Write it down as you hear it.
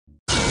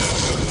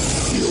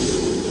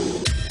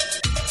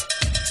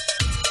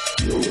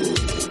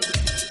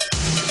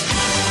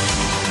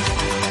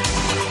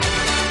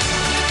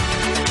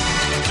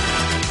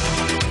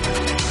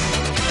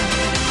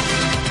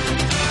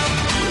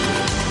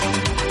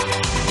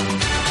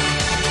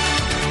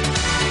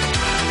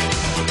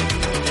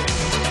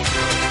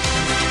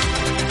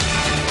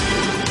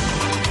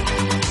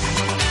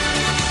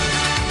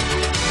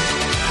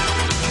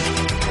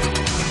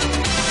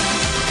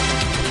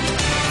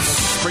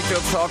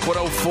Talk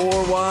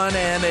 104.1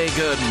 and a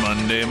good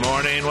Monday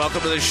morning.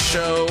 Welcome to the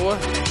show.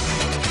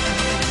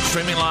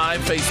 Streaming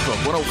live, Facebook,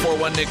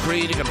 104.1 Nick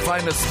Reed. You can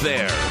find us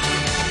there.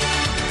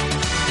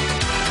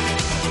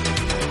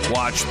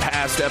 Watch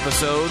past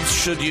episodes,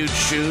 should you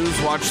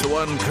choose. Watch the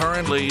one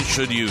currently,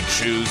 should you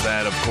choose.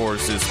 That, of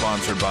course, is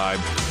sponsored by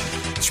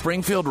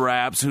Springfield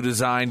Raps, who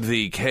designed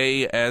the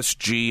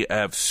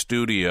KSGF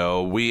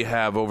studio. We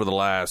have, over the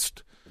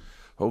last,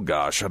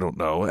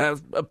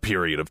 a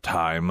period of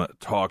time,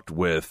 talked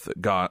with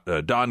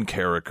Don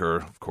Carricker.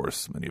 Of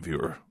course, many of you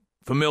are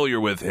familiar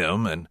with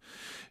him.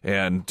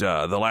 And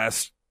the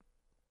last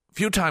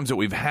few times that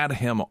we've had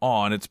him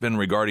on, it's been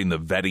regarding the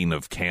vetting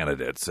of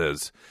candidates,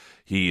 as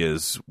he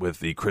is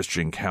with the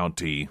Christian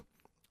County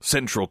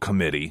Central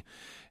Committee,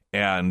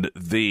 and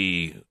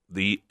the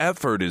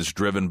effort is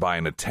driven by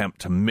an attempt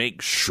to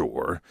make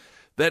sure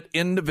that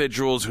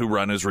individuals who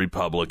run as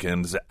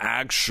Republicans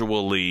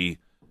actually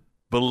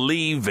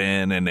believe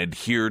in and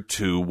adhere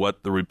to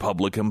what the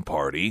Republican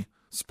Party's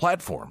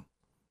platform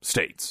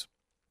states.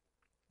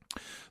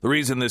 The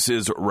reason this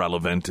is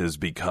relevant is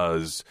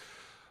because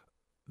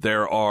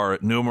there are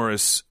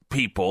numerous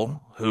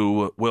people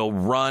who will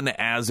run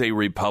as a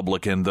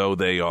Republican, though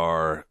they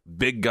are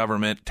big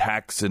government,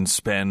 tax and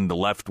spend,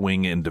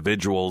 left-wing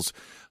individuals,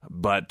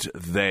 but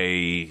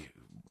they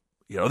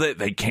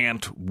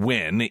can't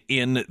win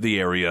in the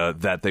area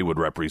that they would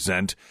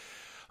represent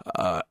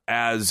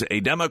as a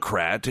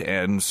Democrat,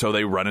 and so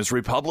they run as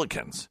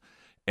Republicans.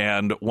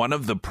 And one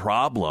of the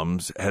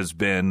problems has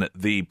been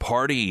the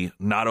party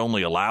not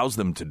only allows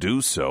them to do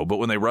so, but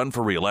when they run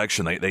for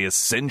re-election, they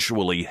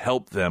essentially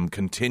help them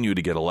continue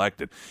to get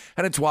elected.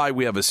 And it's why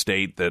we have a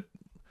state that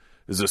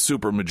is a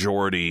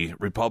supermajority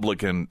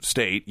Republican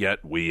state, yet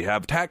we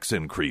have tax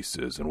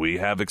increases and we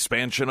have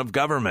expansion of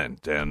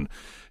government and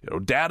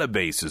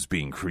databases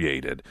being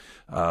created.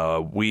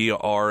 We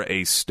are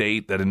a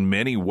state that in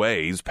many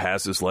ways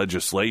passes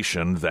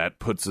legislation that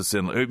puts us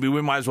in,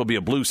 we might as well be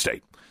a blue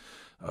state.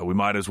 We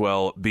might as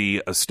well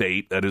be a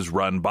state that is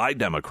run by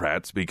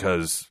Democrats,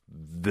 because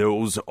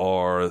those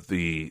are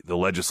the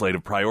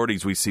legislative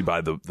priorities we see by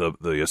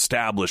the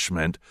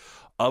establishment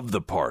of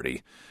the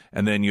party.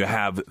 And then you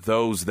have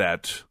those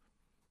that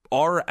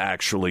are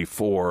actually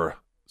for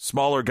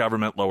smaller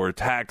government, lower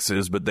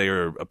taxes, but they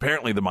are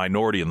apparently the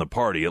minority in the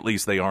party. At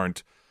least they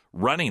aren't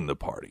running the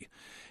party.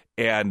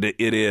 And it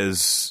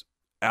is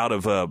out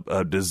of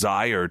a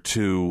desire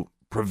to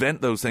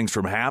prevent those things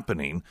from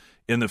happening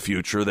in the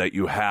future that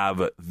you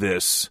have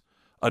this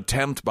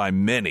attempt by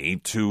many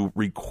to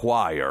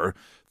require,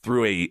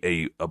 through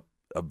a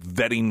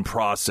vetting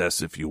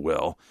process, if you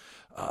will,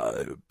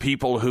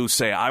 people who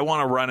say, I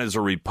want to run as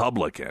a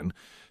Republican,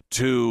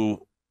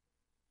 to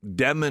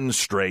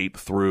demonstrate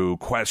through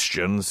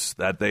questions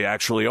that they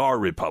actually are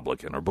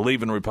Republican or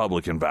believe in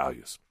Republican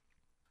values.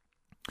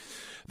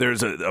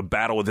 There's a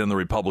battle within the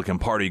Republican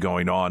Party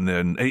going on.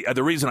 And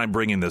the reason I'm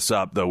bringing this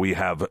up, though we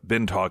have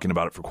been talking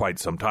about it for quite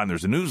some time,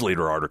 there's a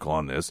newsletter article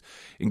on this,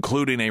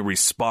 including a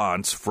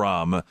response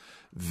from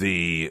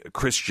the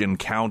Christian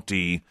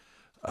County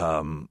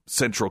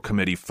Central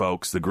Committee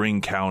folks, the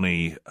Greene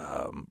County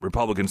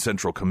Republican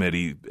Central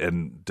Committee,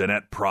 and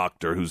Danette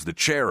Proctor, who's the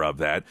chair of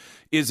that,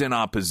 is in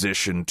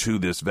opposition to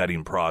this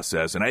vetting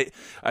process. And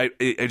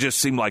it just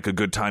seemed like a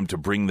good time to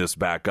bring this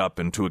back up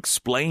and to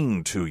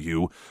explain to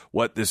you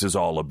what this is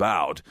all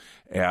about.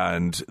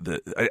 And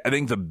I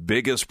think the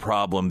biggest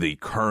problem, the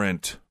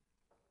current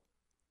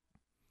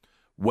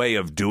way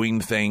of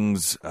doing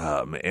things,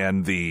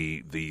 and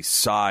the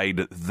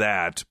side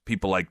that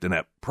people like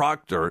Danette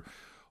Proctor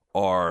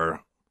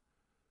are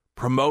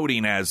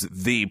promoting as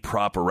the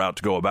proper route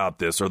to go about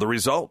this, are the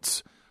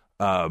results.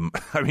 Well,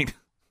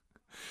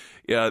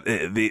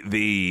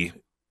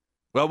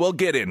 we'll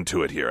get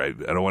into it here. I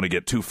don't want to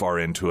get too far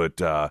into it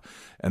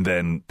and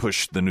then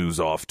push the news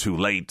off too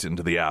late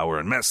into the hour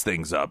and mess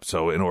things up.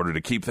 So in order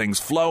to keep things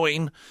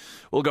flowing,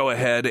 we'll go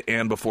ahead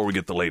and, before we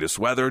get the latest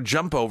weather,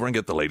 jump over and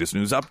get the latest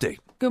news update.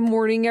 Good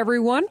morning,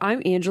 everyone.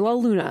 I'm Angela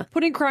Luna.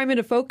 Putting crime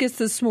into focus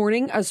this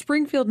morning, a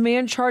Springfield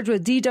man charged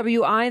with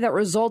DWI that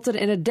resulted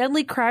in a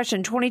deadly crash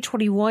in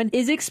 2021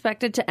 is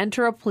expected to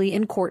enter a plea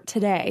in court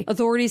today.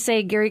 Authorities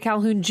say Gary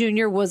Calhoun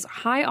Jr. was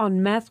high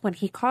on meth when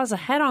he caused a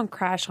head-on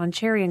crash on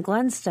Cherry and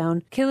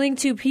Glenstone, killing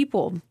 2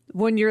 people.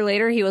 1 year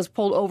later, he was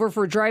pulled over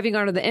for driving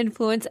under the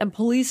influence, and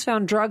police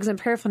found drugs and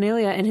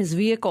paraphernalia in his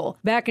vehicle.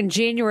 Back in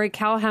January,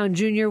 Calhoun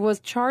Jr. was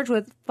charged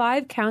with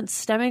 5 counts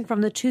stemming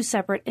from the 2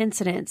 separate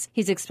incidents.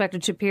 He's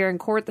expected to appear in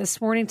court this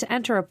morning to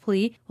enter a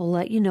plea. We'll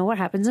let you know what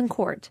happens in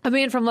court. A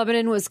man from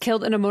Lebanon was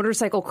killed in a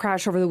motorcycle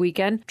crash over the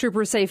weekend.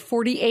 Troopers say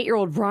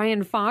 48-year-old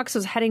Brian Fox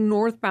was heading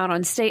northbound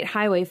on State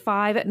Highway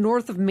 5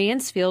 north of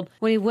Mansfield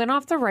when he went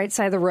off the right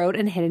side of the road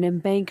and hit an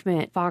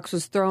embankment. Fox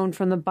was thrown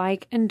from the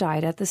bike and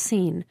died at the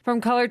scene.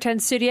 From Color 10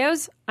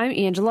 Studios, I'm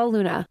Angela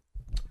Luna.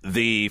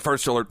 The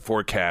first alert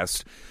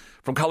forecast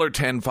from Color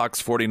 10, Fox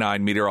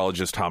 49,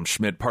 meteorologist Tom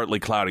Schmidt. Partly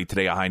cloudy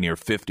today, a high near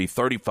 50,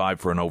 35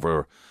 for an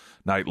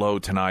overnight low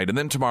tonight. And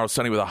then tomorrow,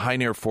 sunny with a high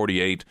near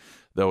 48,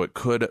 though it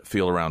could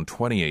feel around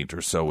 28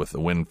 or so with the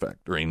wind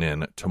factoring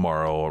in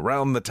tomorrow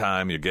around the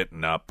time you're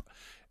getting up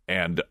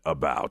and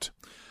about.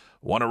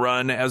 Want to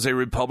run as a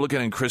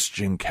Republican in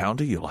Christian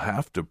County? You'll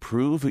have to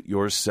prove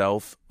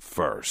yourself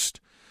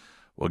first.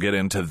 We'll get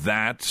into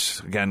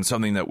that. Again,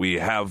 something that we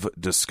have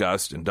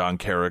discussed, and Don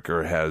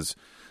Carricker has,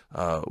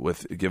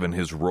 given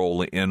his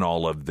role in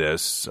all of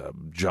this,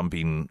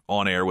 jumping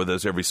on air with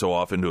us every so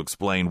often to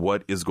explain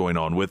what is going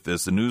on with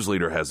this. The news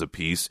leader has a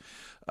piece,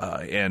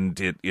 and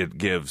it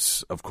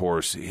gives, of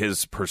course,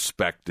 his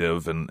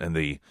perspective and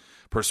the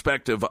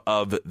perspective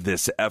of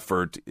this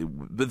effort,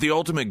 the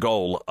ultimate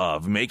goal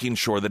of making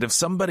sure that if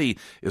somebody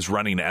is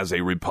running as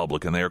a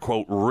Republican, they are,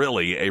 quote,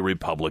 really a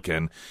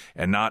Republican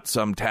and not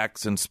some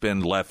tax and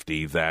spend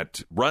lefty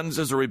that runs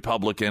as a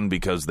Republican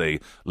because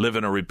they live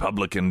in a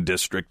Republican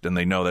district and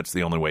they know that's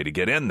the only way to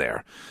get in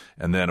there.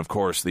 And then, of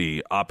course,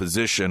 the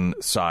opposition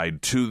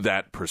side to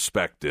that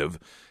perspective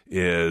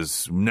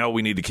is, no,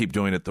 we need to keep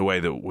doing it the way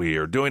that we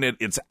are doing it.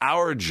 It's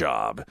our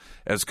job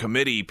as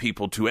committee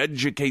people to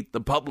educate the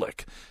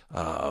public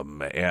and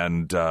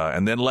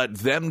then let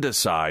them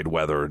decide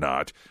whether or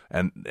not,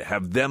 and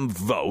have them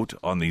vote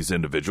on these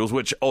individuals,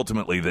 which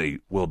ultimately they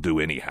will do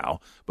anyhow,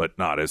 but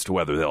not as to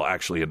whether they'll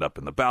actually end up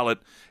in the ballot.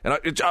 And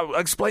I'll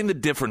explain the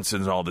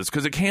differences in all this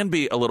because it can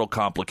be a little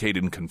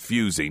complicated and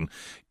confusing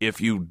if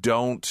you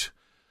don't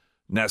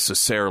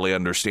necessarily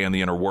understand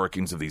the inner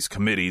workings of these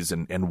committees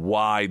and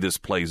why this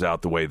plays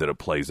out the way that it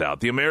plays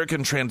out. The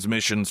American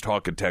Transmissions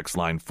Talk and Text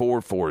line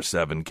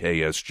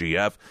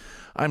 447-KSGF.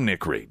 I'm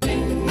Nick Reed.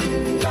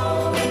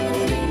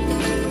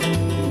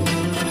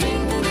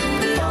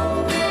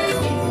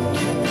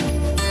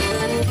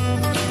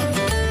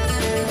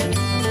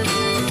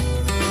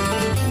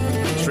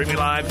 Streaming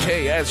live,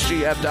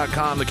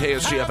 KSGF.com, the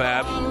KSGF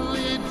app.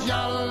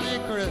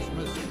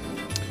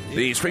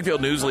 The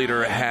Springfield News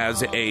Leader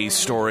has a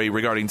story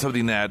regarding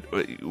something that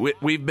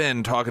we've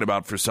been talking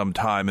about for some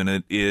time, and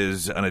it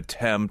is an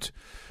attempt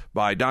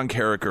by Don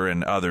Carricker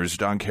and others.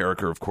 Don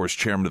Carricker, of course,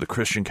 chairman of the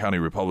Christian County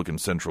Republican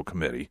Central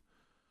Committee,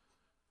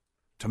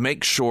 to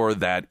make sure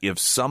that if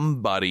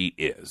somebody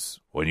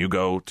is, when you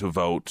go to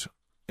vote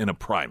in a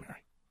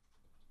primary,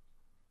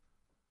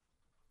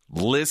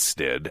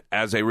 listed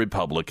as a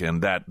Republican,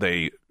 that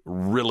they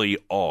really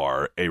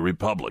are a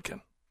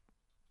Republican.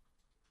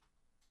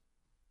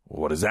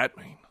 What does that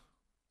mean?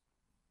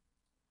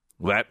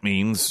 That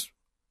means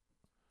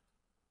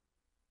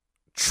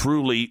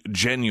truly,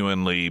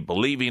 genuinely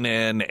believing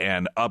in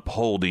and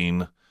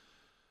upholding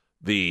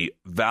the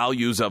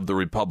values of the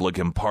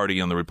Republican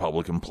Party and the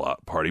Republican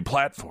Party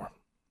platform.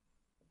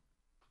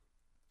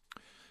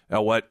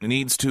 Now, what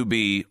needs to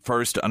be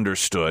first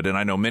understood, and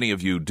I know many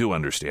of you do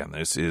understand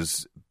this,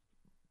 is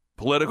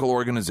political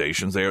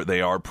organizations,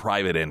 they are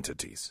private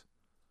entities.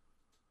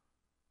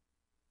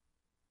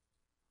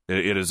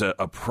 It is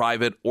a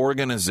private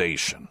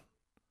organization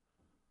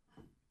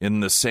in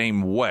the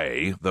same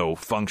way, though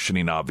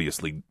functioning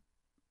obviously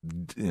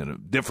in a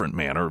different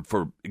manner,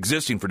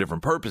 existing for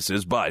different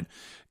purposes, but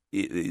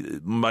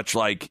much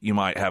like you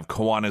might have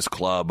Kiwanis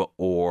Club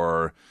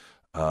or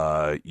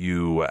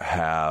you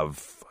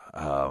have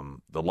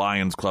the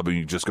Lions Club, and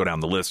you just go down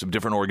the list of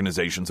different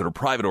organizations that are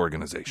private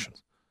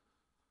organizations.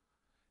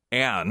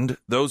 And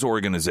those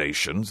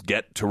organizations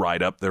get to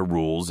write up their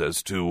rules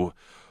as to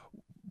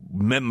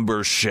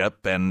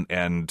membership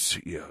and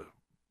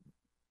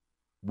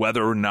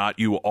whether or not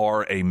you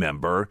are a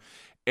member.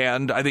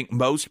 And I think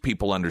most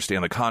people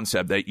understand the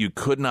concept that you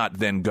could not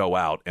then go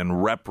out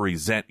and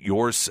represent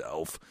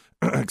yourself,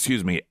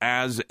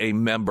 as a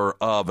member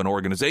of an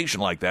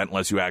organization like that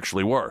unless you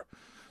actually were.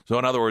 So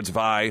in other words, if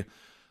let's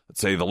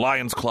say the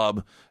Lions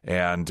Club,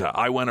 and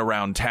I went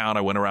around town,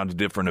 I went around to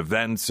different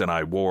events, and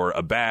I wore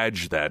a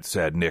badge that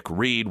said Nick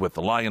Reed with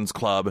the Lions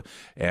Club,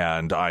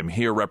 and I'm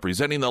here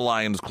representing the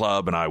Lions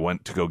Club, and I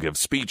went to go give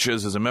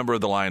speeches as a member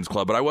of the Lions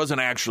Club, but I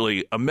wasn't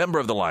actually a member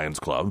of the Lions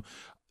Club,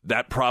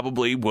 that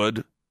probably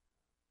would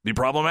be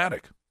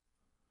problematic.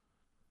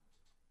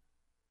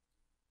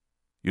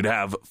 You'd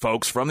have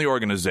folks from the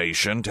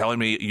organization telling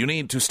me, you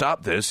need to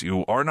stop this,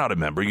 you are not a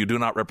member, you do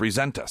not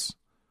represent us.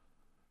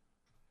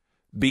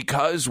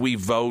 Because we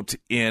vote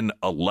in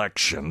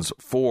elections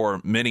for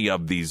many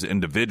of these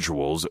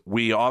individuals,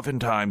 we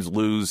oftentimes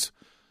lose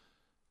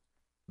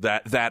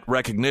that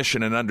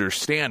recognition and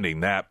understanding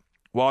that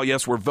while,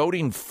 yes, we're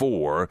voting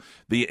for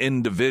the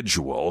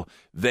individual,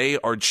 they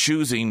are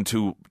choosing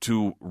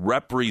to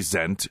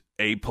represent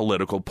a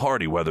political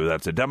party, whether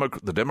that's the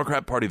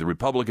Democrat Party, the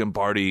Republican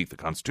Party, the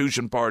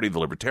Constitution Party, the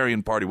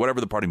Libertarian Party,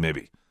 whatever the party may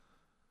be.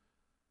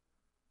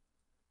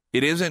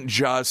 It isn't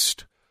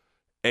just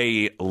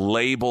a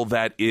label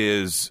that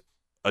is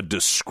a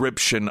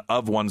description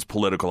of one's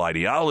political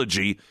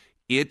ideology.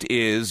 It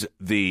is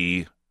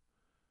the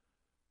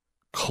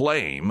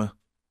claim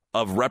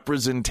of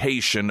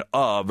representation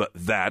of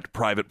that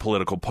private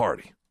political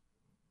party.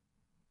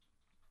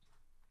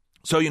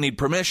 So you need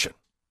permission.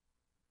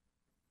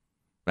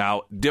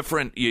 Now,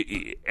 different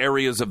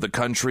areas of the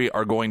country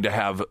are going to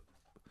have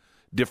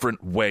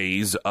different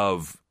ways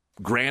of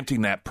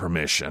granting that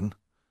permission.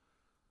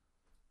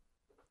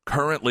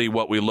 Currently,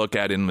 what we look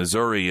at in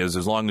Missouri is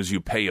as long as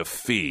you pay a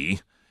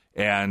fee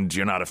and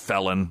you're not a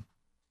felon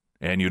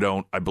and you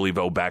don't, I believe,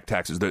 owe back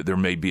taxes, there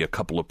may be a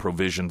couple of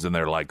provisions in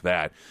there like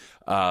that.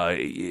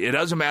 It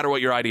doesn't matter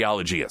what your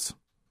ideology is.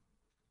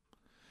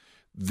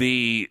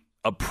 The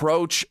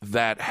approach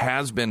that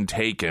has been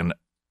taken,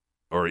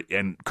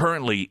 and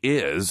currently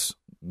is,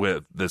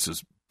 this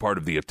is part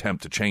of the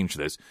attempt to change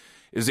this,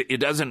 is it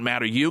doesn't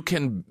matter. You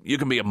can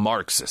be a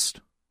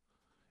Marxist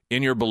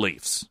in your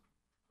beliefs.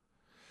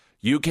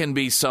 You can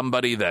be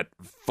somebody that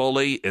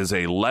fully is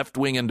a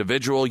left-wing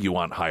individual. You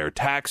want higher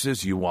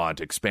taxes. You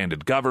want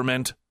expanded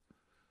government.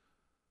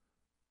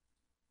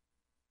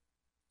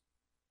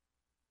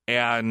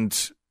 And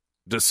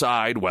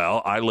decide,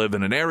 well, I live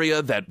in an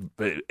area that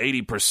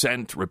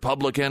 80%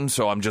 Republican,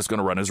 so I'm just going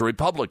to run as a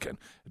Republican.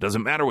 It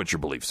doesn't matter what your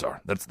beliefs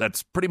are.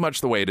 That's pretty much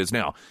the way it is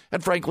now.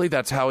 And frankly,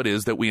 that's how it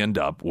is that we end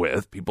up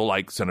with people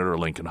like Senator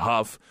Lincoln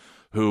Huff,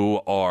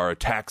 who are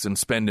tax and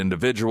spend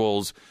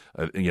individuals.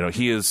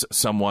 He is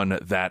someone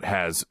that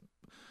has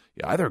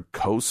either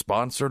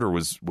co-sponsored or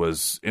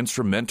was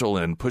instrumental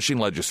in pushing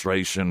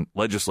legislation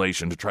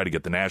to try to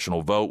get the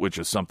national vote, which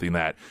is something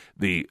that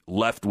the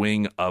left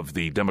wing of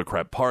the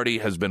Democrat Party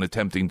has been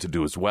attempting to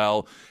do as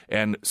well.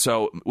 And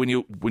so when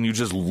you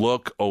just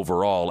look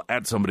overall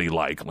at somebody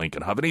like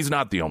Lincoln Huff, and he's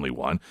not the only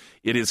one,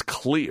 it is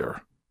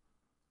clear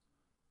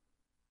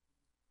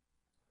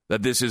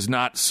that this is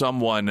not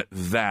someone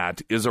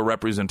that is a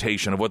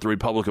representation of what the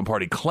Republican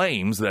Party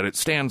claims that it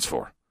stands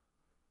for.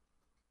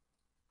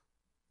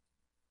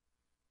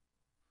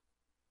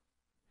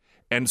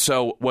 And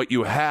so what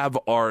you have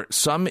are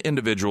some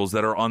individuals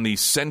that are on these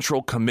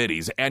central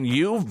committees, and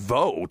you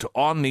vote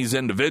on these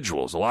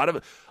individuals. A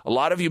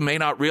lot of you may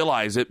not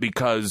realize it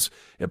because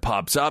it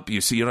pops up.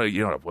 You see,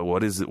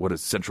 what is it? What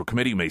is central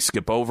committee? You may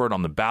skip over it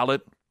on the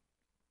ballot.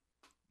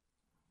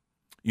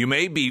 You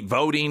may be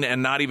voting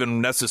and not even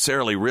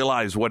necessarily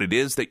realize what it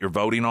is that you're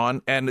voting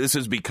on. And this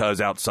is because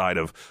outside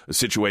of a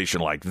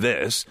situation like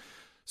this,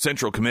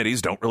 central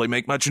committees don't really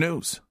make much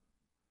news.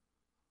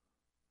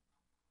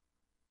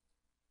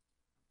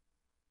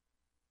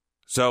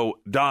 So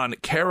Don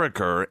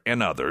Carricker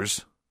and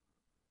others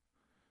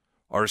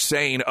are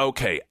saying,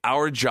 okay,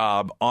 our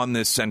job on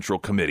this central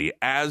committee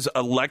as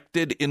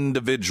elected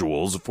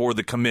individuals for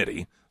the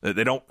committee,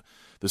 the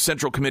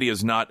central committee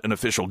is not an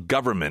official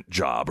government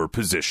job or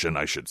position,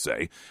 I should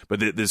say,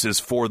 but this is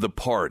for the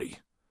party.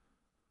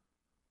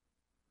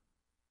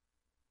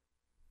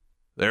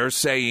 They're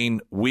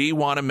saying we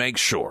want to make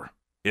sure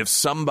if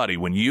somebody,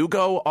 when you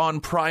go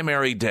on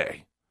primary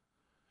day,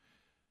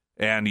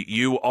 and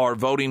you are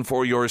voting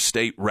for your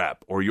state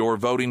rep, or you're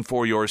voting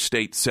for your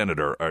state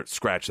senator, or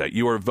scratch that,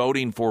 you are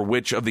voting for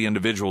which of the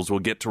individuals will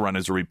get to run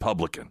as a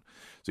Republican.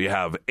 So you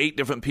have 8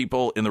 different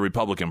people in the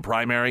Republican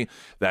primary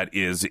that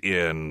is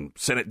in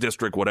Senate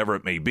district, whatever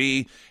it may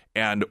be.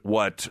 And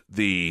what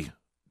the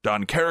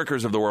Don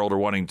Carrickers of the world are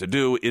wanting to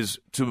do is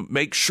to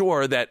make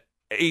sure that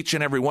each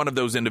and every one of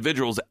those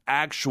individuals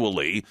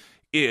actually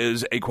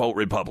is a, quote,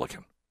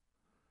 Republican.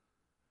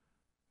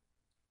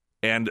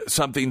 And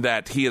something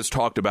that he has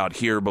talked about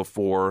here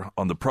before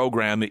on the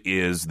program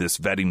is this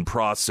vetting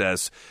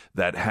process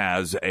that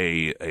has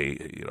a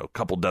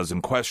couple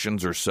dozen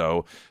questions or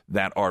so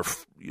that are,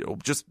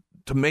 just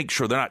to make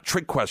sure they're not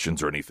trick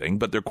questions or anything,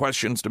 but they're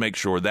questions to make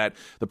sure that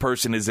the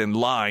person is in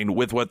line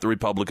with what the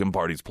Republican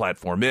Party's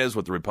platform is,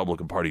 what the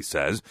Republican Party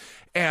says.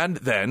 And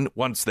then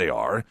once they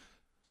are,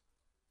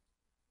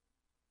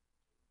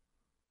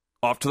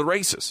 off to the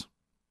races.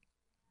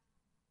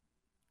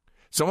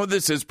 Some of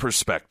this is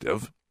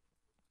perspective.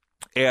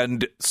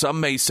 And some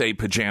may say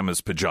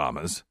pajamas.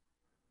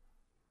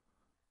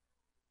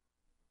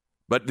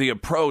 But the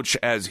approach,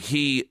 as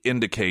he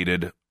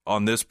indicated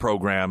on this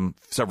program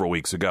several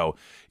weeks ago,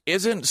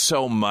 isn't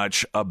so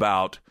much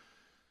about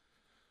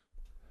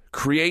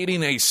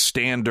creating a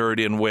standard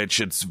in which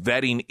it's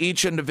vetting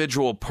each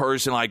individual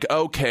person like,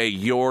 okay,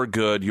 you're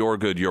good.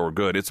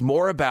 It's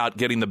more about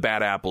getting the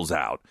bad apples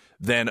out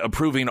than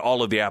approving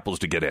all of the apples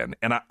to get in.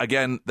 And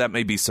again, that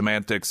may be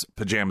semantics,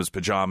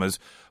 pajamas,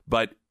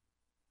 but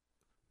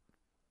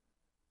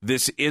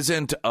this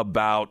isn't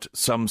about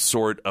some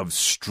sort of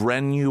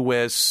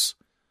strenuous,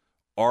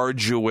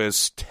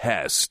 arduous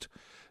test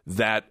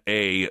that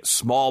a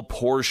small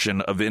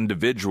portion of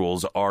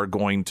individuals are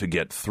going to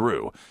get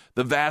through.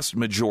 The vast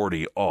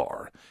majority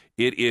are.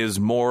 It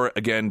is more,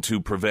 again, to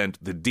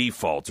prevent the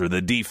defaults, or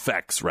the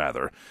defects,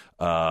 rather,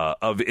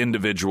 of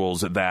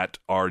individuals that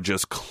are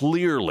just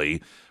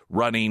clearly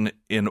running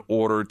in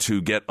order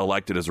to get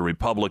elected as a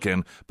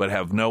Republican, but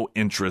have no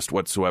interest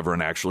whatsoever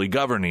in actually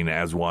governing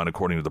as one,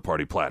 according to the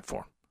party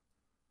platform.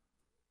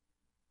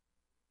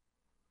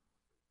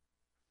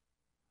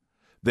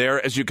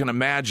 There, as you can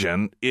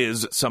imagine,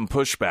 is some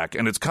pushback,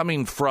 and it's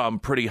coming from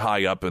pretty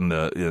high up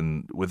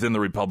within the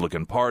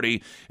Republican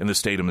Party in the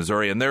state of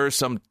Missouri. And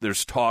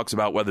there's talks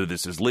about whether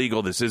this is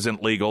legal, this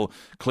isn't legal.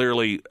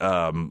 Clearly,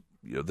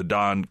 the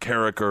Don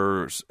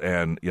Carrickers,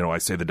 and I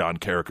say the Don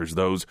Carrickers,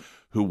 those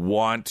who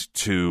want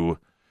to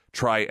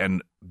try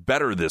and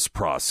better this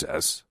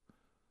process,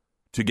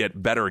 to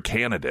get better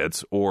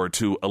candidates or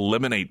to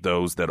eliminate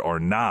those that are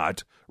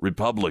not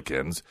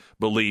Republicans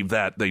believe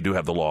that they do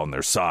have the law on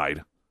their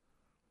side.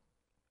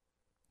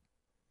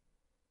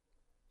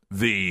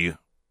 The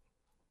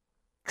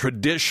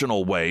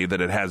traditional way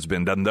that it has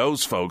been done,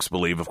 those folks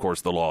believe, of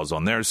course, the law is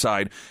on their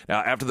side.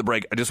 Now, after the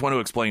break, I just want to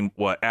explain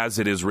what, as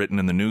it is written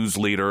in the news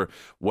leader,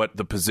 what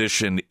the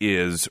position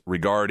is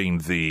regarding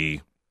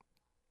the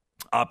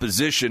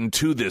opposition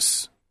to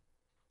this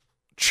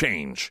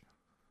change,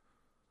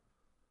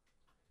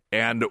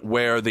 and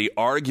where the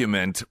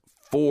argument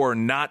for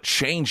not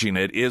changing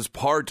it is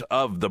part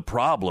of the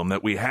problem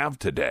that we have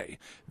today.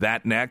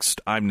 That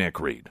next, I'm Nick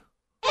Reed.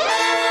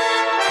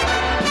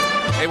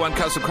 A1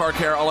 Custom Car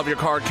Care, all of your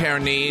car care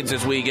needs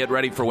as we get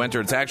ready for winter.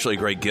 It's actually a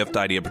great gift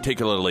idea,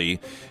 particularly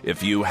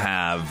if you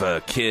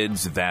have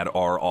kids that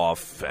are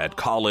off at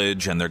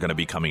college and they're going to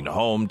be coming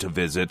home to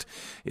visit.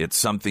 It's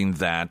something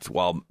that,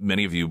 while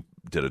many of you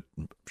did a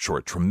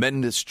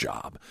tremendous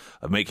job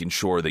of making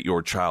sure that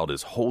your child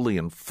is wholly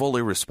and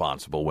fully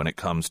responsible when it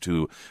comes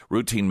to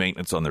routine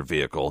maintenance on their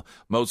vehicle,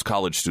 most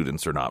college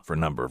students are not for a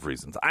number of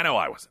reasons. I know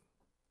I wasn't.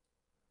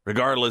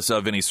 Regardless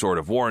of any sort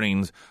of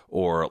warnings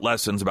or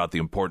lessons about the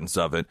importance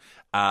of it,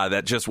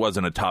 that just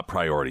wasn't a top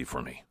priority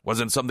for me.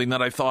 Wasn't something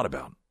that I thought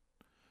about.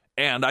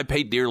 And I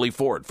paid dearly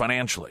for it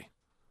financially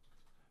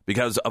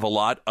because of a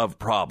lot of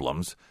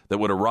problems that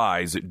would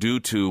arise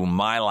due to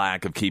my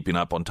lack of keeping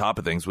up on top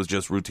of things was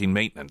just routine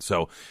maintenance.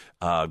 So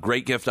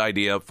great gift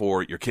idea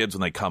for your kids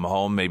when they come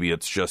home. Maybe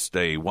it's just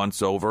a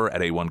once-over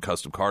at A1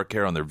 Custom Car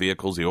Care on their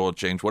vehicles, the oil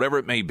change, whatever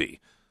it may be.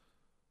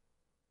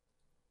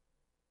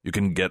 You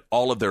can get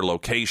all of their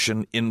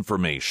location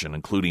information,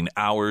 including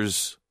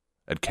hours,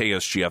 at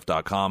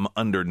ksgf.com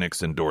under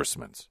Nick's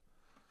endorsements.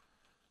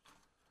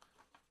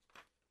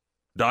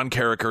 Don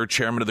Carricker,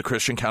 chairman of the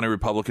Christian County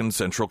Republican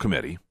Central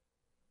Committee,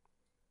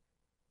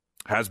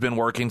 has been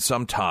working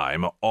some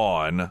time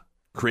on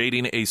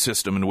creating a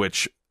system in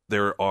which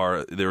there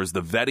is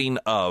the vetting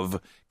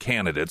of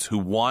candidates who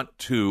want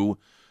to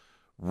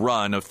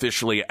run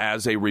officially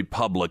as a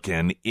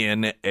Republican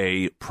in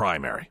a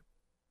primary.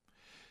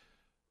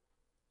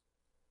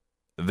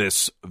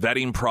 This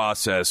vetting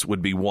process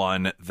would be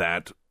one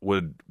that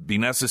would be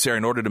necessary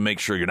in order to make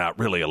sure you're not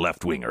really a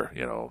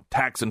left-winger,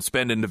 tax and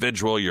spend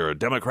individual. You're a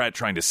Democrat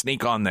trying to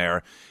sneak on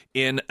there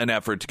in an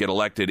effort to get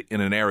elected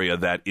in an area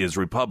that is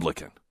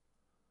Republican.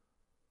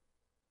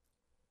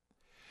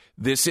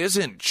 This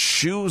isn't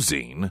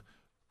choosing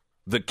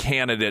the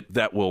candidate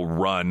that will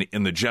run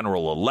in the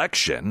general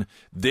election.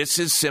 This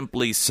is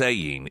simply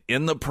saying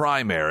in the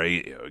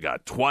primary, we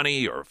got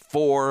 20 or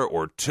 4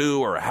 or 2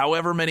 or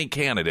however many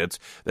candidates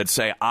that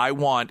say, I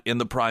want in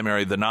the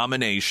primary the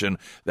nomination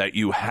that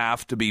you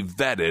have to be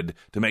vetted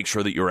to make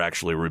sure that you're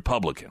actually a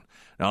Republican.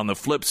 Now, on the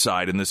flip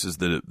side, and this is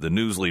the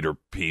news leader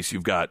piece,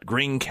 you've got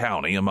Greene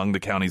County among the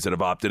counties that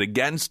have opted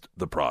against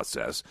the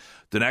process.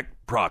 Danek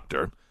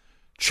Proctor,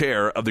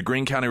 chair of the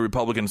Greene County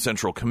Republican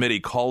Central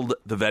Committee, called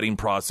the vetting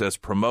process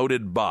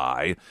promoted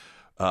by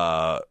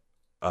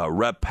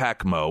Rep.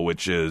 PACMO,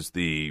 which is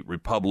the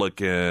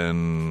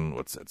Republican,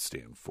 what's that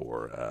stand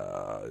for?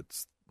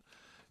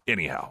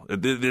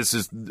 This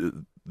is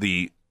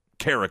the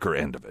Carricker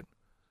end of it,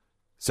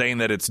 saying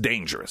that it's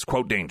dangerous,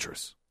 quote,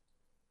 dangerous.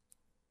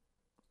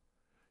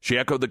 She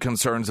echoed the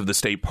concerns of the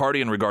state party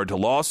in regard to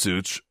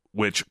lawsuits,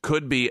 which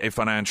could be a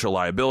financial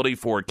liability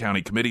for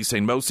county committees,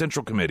 saying most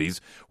central committees,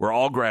 we're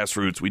all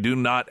grassroots, we do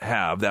not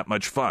have that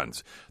much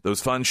funds.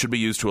 Those funds should be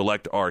used to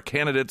elect our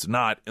candidates,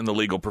 not in the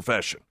legal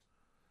profession.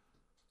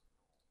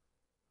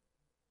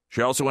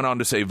 She also went on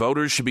to say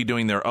voters should be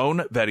doing their own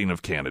vetting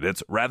of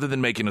candidates rather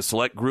than making a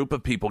select group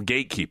of people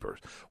gatekeepers.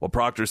 While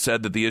Proctor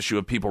said that the issue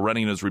of people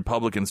running as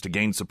Republicans to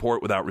gain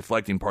support without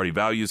reflecting party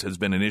values has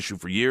been an issue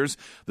for years,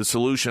 the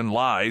solution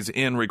lies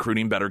in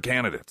recruiting better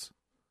candidates.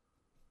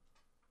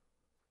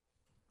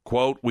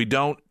 Quote, we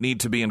don't need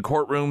to be in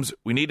courtrooms.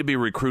 We need to be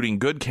recruiting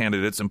good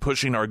candidates and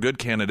pushing our good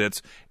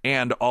candidates,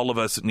 and all of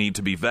us need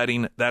to be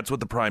vetting. That's what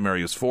the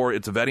primary is for.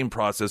 It's a vetting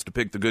process to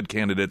pick the good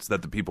candidates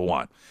that the people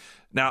want.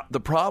 Now, the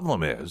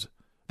problem is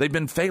they've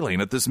been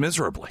failing at this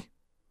miserably.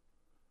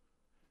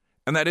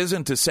 And that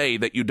isn't to say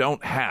that you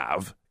don't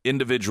have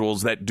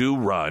individuals that do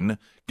run,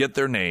 get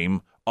their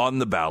name on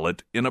the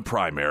ballot in a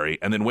primary,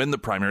 and then win the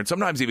primary, and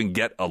sometimes even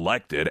get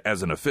elected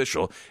as an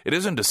official. It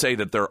isn't to say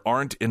that there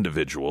aren't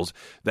individuals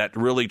that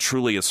really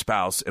truly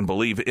espouse and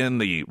believe in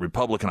the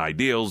Republican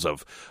ideals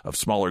of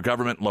smaller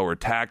government, lower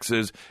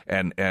taxes,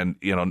 and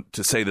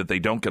to say that they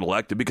don't get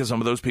elected, because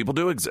some of those people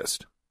do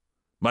exist,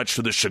 much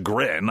to the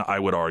chagrin, I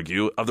would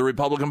argue, of the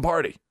Republican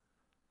Party.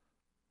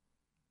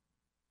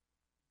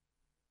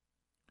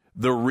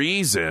 The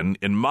reason,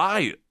 in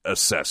my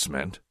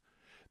assessment,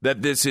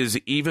 that this is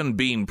even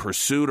being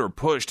pursued or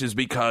pushed is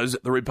because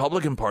the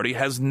Republican Party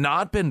has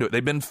not been doing it.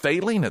 They've been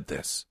failing at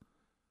this.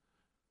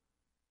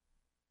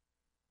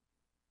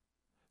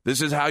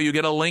 This is how you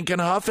get a Lincoln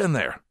Huff in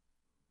there.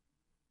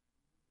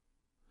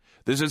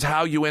 This is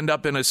how you end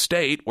up in a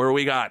state where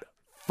we got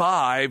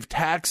 5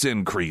 tax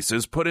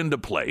increases put into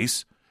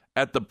place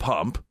at the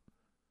pump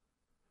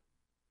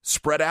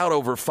spread out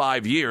over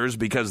 5 years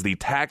because the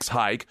tax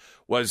hike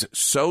was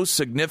so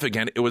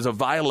significant. It was a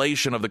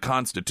violation of the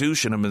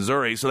Constitution of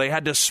Missouri, so they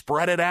had to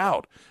spread it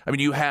out. I mean,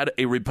 you had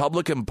a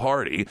Republican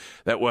Party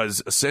that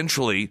was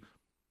essentially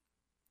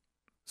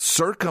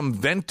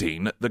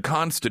circumventing the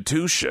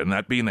Constitution,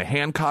 that being the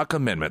Hancock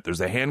Amendment.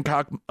 There's a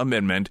Hancock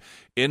Amendment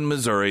in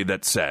Missouri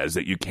that says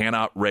that you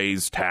cannot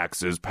raise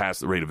taxes past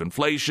the rate of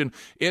inflation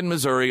in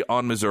Missouri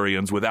on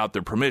Missourians without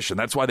their permission.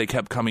 That's why they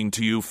kept coming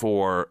to you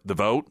for the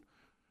vote.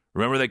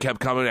 Remember, they kept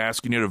coming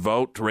asking you to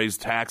vote to raise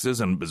taxes,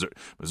 and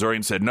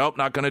Missourians said, nope,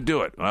 not going to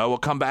do it. Well, we'll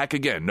come back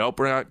again. Nope,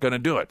 we're not going to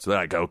do it. So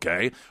they're like,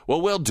 okay, well,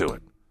 we'll do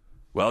it.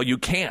 Well, you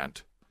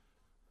can't,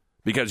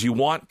 because you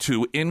want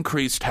to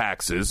increase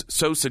taxes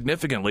so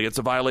significantly it's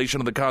a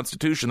violation of the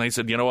Constitution. They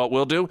said, you know what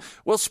we'll do?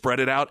 We'll spread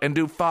it out and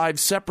do 5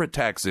 separate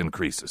tax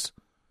increases,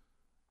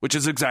 which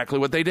is exactly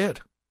what they did.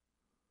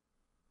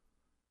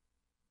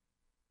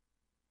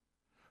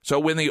 So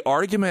when the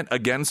argument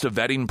against a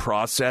vetting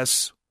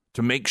process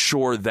to make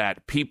sure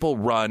that people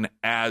run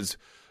as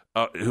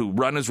who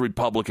run as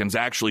Republicans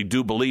actually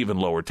do believe in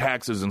lower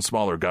taxes and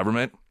smaller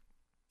government,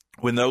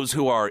 when those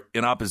who are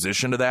in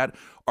opposition to that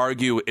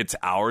argue it's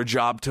our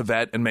job to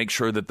vet and make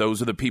sure that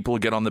those are the people who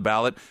get on the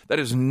ballot, that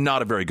is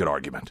not a very good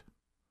argument.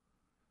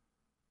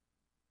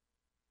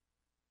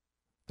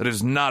 That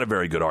is not a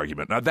very good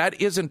argument. Now,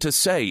 that isn't to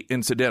say,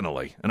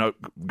 incidentally, and I'm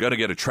going to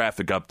get a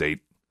traffic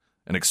update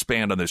and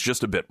expand on this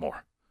just a bit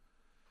more.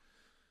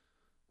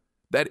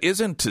 That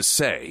isn't to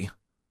say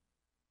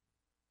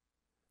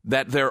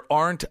that there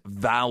aren't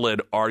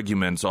valid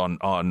arguments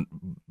on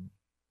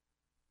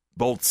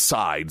both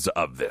sides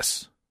of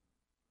this.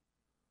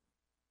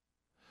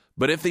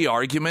 But if the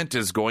argument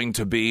is going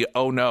to be,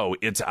 oh no,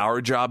 it's our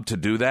job to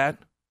do that,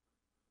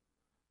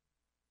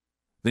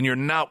 then you're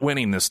not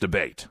winning this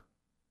debate.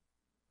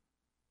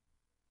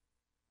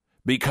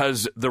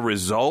 Because the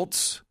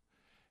results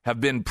have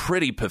been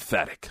pretty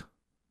pathetic.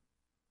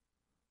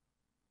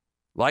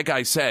 Like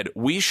I said,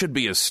 we should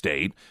be a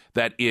state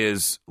that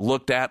is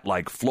looked at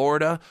like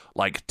Florida,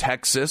 like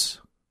Texas.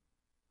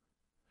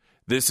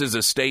 This is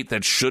a state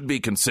that should be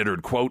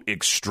considered, quote,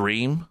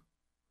 extreme.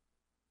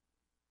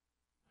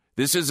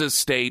 This is a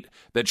state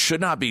that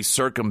should not be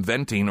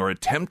circumventing or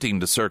attempting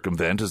to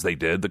circumvent, as they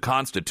did, the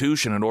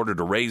Constitution in order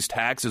to raise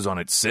taxes on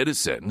its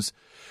citizens,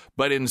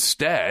 but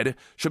instead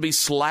should be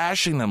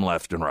slashing them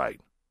left and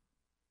right.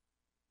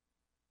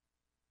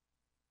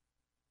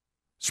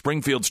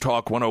 Springfield's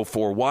Talk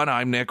 104.1,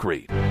 I'm Nick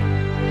Reed.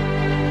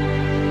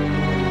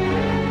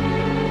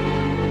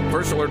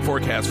 First alert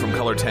forecast from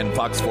Color 10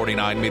 Fox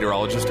 49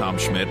 meteorologist Tom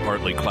Schmidt.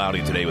 Partly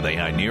cloudy today with a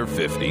high near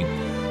 50.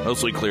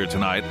 Mostly clear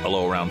tonight, a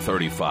low around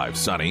 35.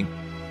 Sunny.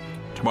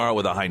 Tomorrow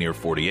with a high near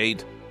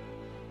 48.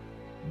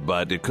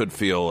 But it could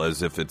feel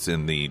as if it's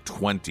in the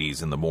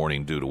 20s in the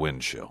morning due to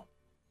wind chill.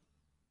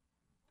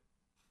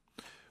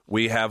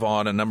 We have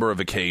on a number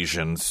of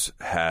occasions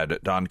had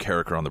Don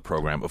Carricker on the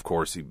program. Of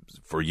course, he,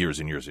 for years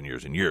and years and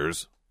years and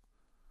years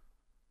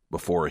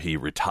before he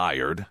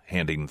retired,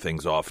 handing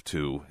things off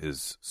to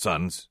his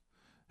sons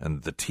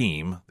and the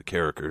team, the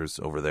Carrickers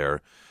over there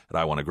at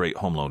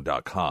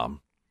iwantagreathomeloan.com.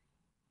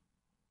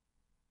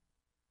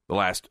 The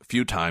last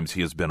few times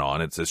he has been on,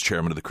 it's as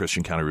chairman of the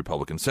Christian County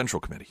Republican Central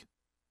Committee.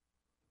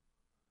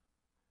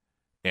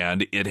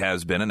 And it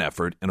has been an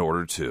effort in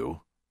order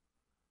to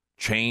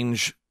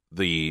change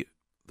the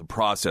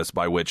process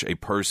by which a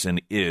person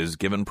is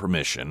given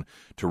permission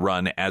to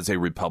run as a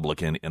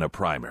Republican in a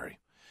primary.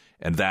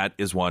 And that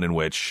is one in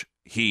which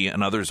he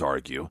and others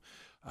argue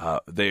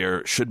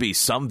there should be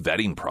some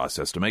vetting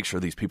process to make sure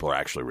these people are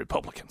actually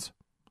Republicans.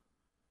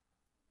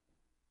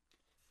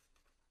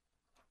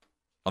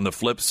 On the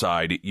flip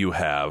side, you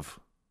have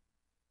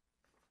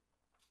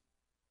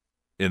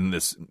in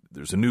this,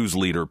 there's a news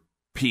leader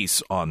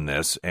piece on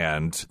this,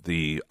 and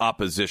the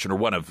opposition, or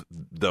one of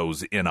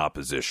those in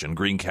opposition,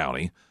 Greene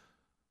County,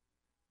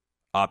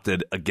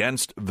 opted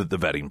against the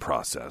vetting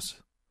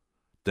process.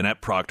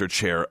 Danette Proctor,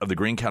 chair of the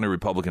Greene County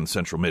Republican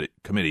Central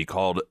Committee,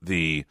 called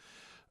the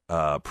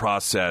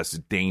process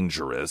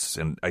dangerous,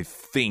 and I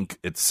think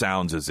it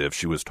sounds as if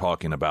she was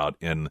talking about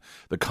in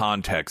the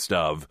context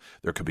of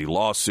there could be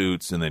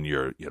lawsuits, and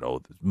then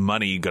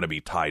money going to be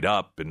tied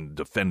up in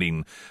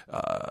defending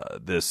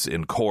this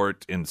in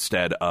court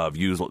instead of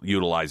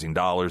utilizing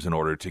dollars in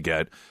order to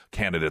get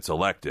candidates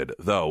elected.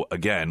 Though,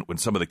 again, when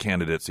some of the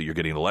candidates that you're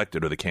getting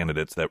elected are the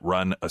candidates that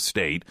run a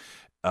state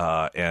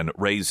and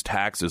raise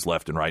taxes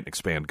left and right and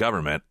expand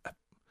government,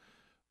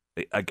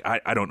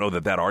 I don't know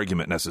that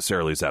argument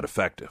necessarily is that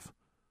effective.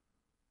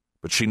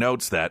 But she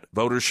notes that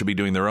voters should be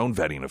doing their own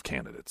vetting of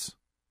candidates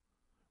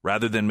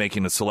rather than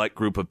making a select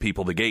group of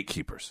people the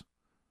gatekeepers.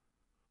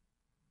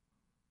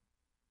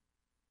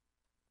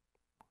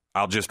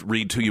 I'll just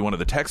read to you one of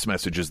the text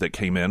messages that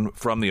came in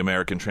from the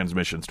American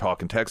Transmissions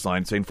Talk and Text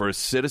line saying, for a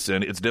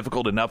citizen, it's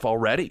difficult enough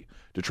already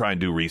to try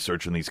and do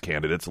research on these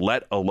candidates,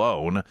 let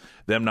alone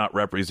them not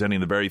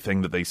representing the very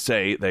thing that they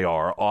say they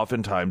are.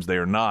 Oftentimes they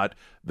are not,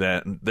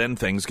 then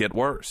things get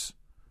worse.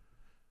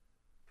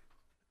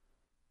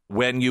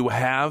 When you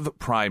have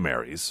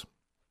primaries,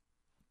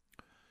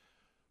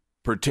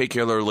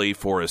 particularly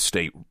for a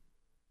state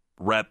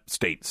rep,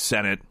 state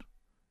senate,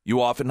 you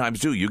oftentimes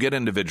do. You get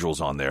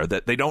individuals on there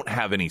that they don't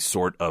have any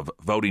sort of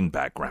voting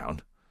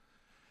background.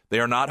 They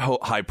are not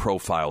high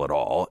profile at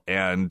all.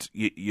 And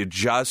you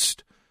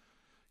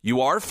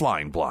are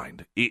flying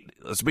blind.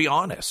 Let's be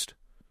honest.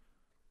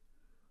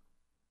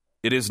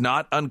 It is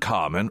not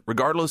uncommon,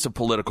 regardless of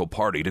political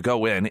party, to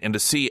go in and to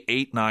see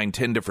 8, 9,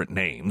 10 different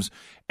names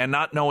and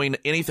not knowing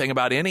anything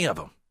about any of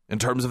them in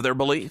terms of their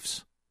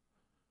beliefs.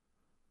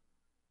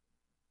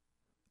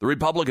 The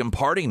Republican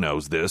Party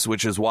knows this,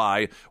 which is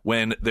why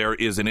when there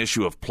is an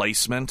issue of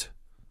placement,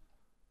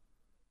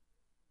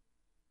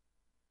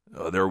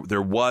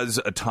 there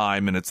was a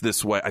time, and it's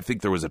this way. I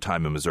think there was a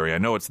time in Missouri. I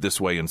know it's this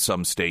way in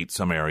some states,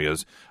 some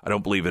areas. I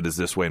don't believe it is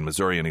this way in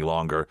Missouri any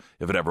longer,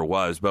 if it ever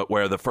was. But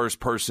where the first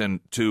person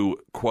to,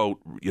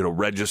 quote,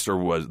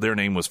 register their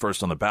name was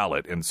first on the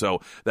ballot. And so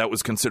that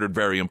was considered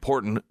very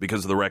important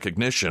because of the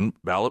recognition.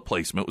 Ballot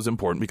placement was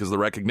important because of the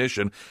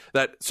recognition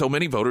that so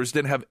many voters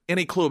didn't have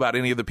any clue about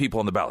any of the people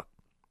on the ballot.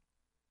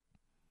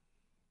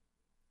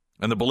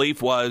 And the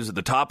belief was at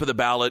the top of the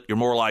ballot, you're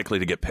more likely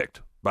to get picked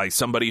by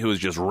somebody who is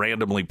just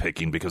randomly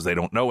picking because they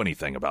don't know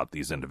anything about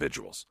these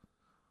individuals.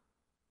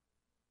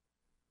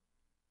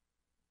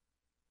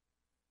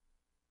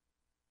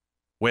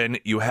 When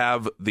you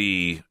have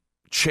the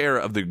chair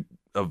of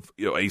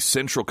a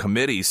central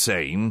committee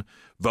saying,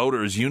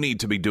 voters, you need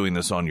to be doing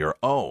this on your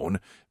own,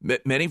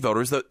 many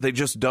voters, they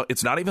just don't.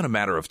 It's not even a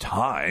matter of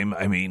time.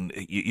 I mean,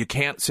 you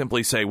can't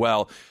simply say,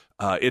 well,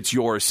 it's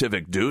your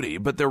civic duty,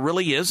 but there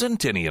really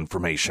isn't any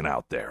information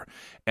out there.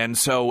 And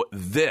so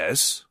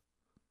this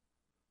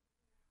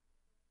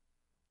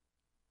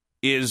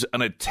is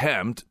an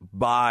attempt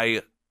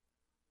by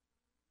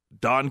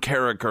Don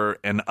Carricker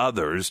and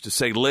others to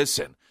say,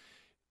 listen,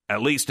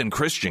 at least in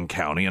Christian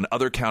County and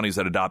other counties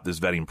that adopt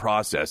this vetting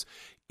process,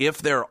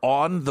 if they're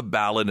on the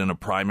ballot in a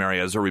primary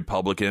as a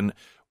Republican,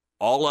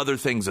 all other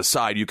things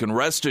aside, you can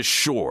rest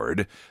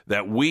assured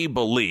that we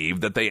believe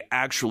that they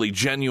actually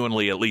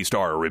genuinely at least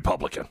are a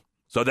Republican.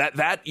 So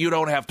that you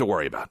don't have to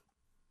worry about.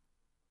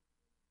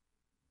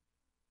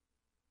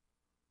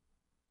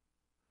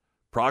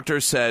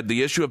 Proctor said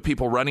the issue of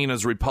people running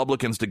as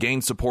Republicans to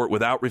gain support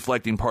without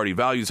reflecting party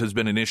values has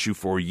been an issue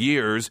for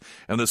years,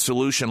 and the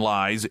solution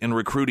lies in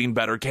recruiting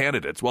better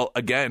candidates. Well,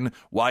 again,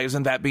 why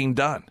isn't that being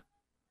done?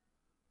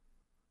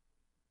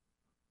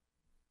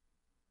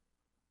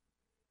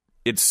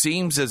 It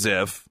seems as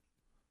if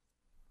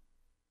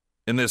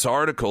in this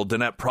article,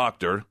 Danette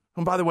Proctor,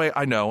 whom, by the way,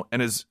 I know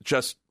and is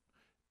just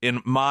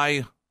in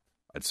my,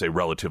 I'd say,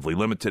 relatively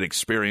limited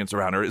experience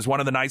around her, is one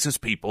of the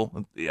nicest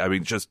people. I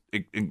mean, just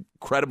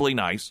incredibly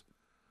nice.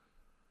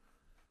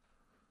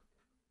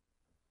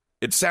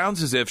 It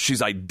sounds as if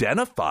she's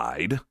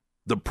identified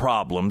the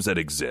problems that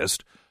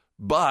exist,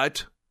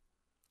 but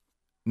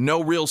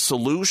no real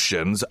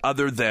solutions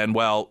other than,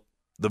 well,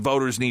 the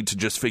voters need to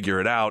just figure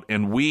it out,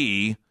 and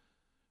we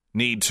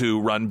need to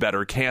run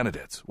better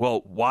candidates.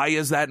 Well, why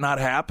is that not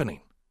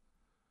happening?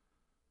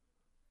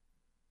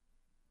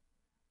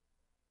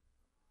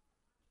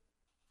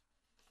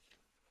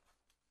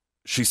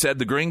 She said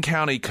the Greene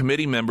County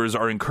committee members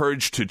are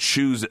encouraged to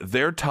choose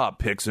their top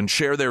picks and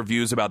share their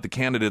views about the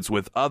candidates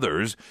with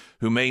others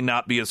who may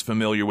not be as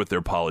familiar with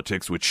their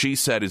politics, which she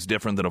said is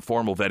different than a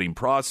formal vetting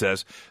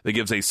process that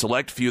gives a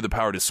select few the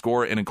power to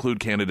score and include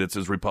candidates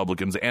as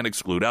Republicans and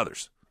exclude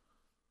others.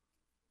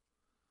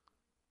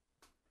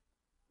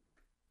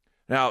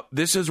 Now,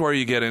 this is where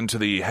you get into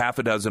the half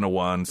a dozen of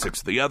one, six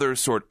of the other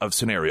sort of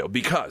scenario,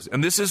 because,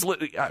 and this is,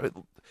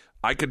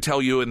 I could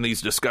tell you in these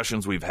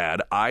discussions we've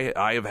had,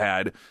 I have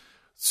had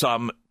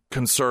some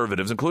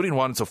conservatives, including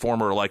one that's a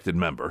former elected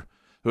member,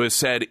 who has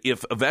said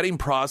if a vetting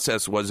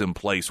process was in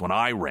place when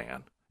I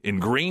ran in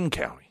Greene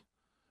County,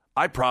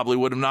 I probably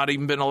would have not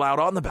even been allowed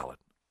on the ballot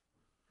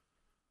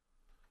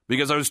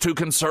because I was too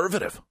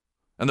conservative.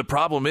 And the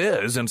problem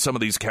is, in some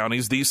of these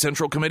counties, these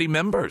central committee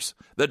members,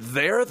 that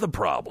they're the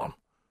problem.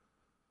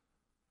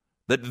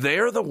 That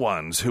they're the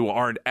ones who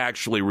aren't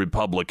actually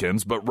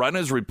Republicans, but run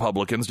as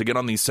Republicans to get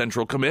on these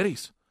central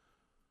committees.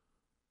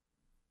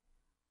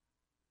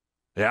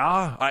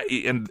 Yeah,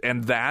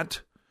 and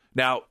that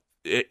now,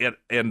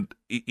 and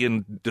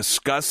in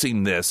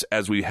discussing this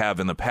as we have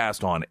in the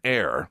past on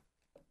air,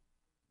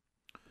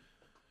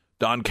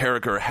 Don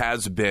Carricker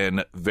has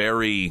been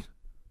very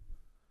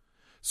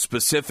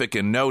specific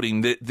in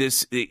noting that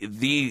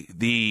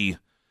the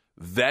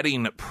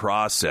vetting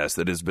process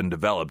that has been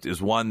developed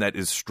is one that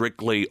is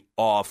strictly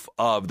off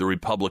of the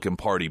Republican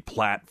Party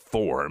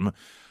platform.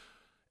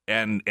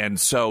 And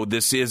so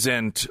this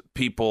isn't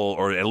people,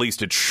 or at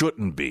least it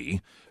shouldn't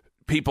be,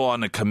 people on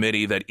the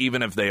committee that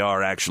even if they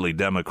are actually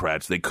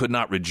Democrats, they could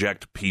not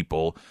reject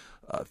people,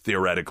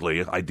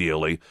 theoretically,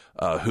 ideally,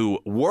 who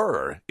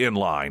were in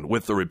line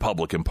with the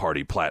Republican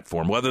Party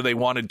platform, whether they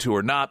wanted to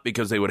or not,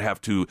 because they would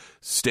have to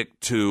stick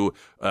to,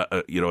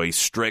 a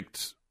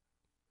strict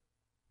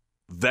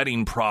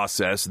vetting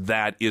process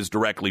that is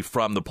directly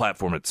from the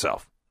platform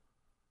itself.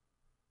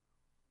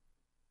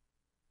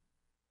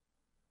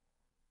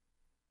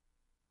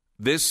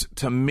 this,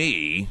 to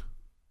me,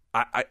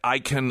 I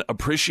can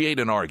appreciate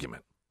an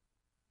argument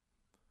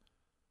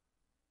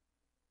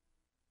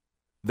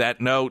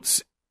that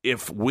notes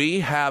if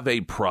we have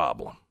a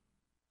problem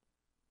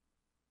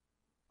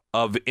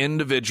of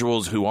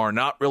individuals who are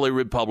not really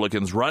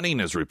Republicans running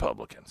as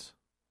Republicans,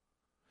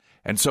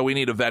 and so we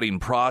need a vetting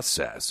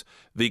process,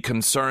 the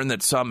concern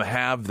that some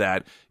have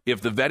that if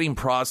the vetting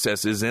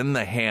process is in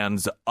the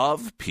hands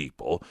of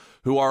people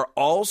who are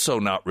also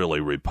not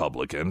really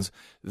Republicans,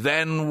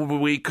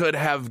 then we could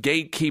have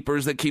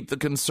gatekeepers that keep the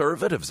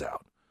conservatives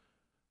out.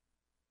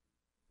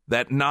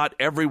 That not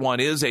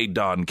everyone is a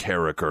Don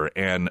Carricker,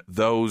 and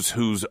those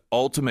whose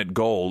ultimate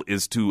goal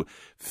is to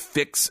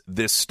fix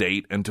this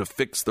state and to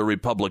fix the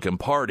Republican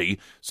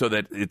Party so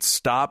that it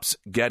stops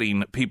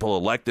getting people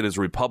elected as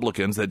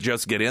Republicans that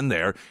just get in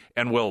there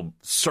and will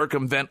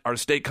circumvent our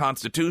state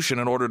constitution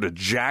in order to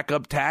jack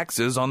up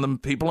taxes on the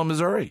people of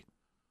Missouri.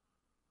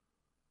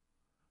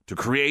 To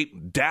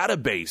create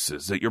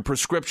databases that your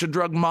prescription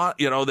drug,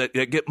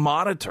 that get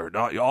monitored.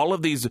 All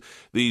of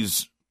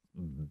these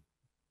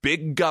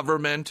big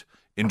government,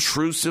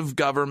 intrusive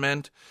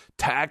government,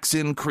 tax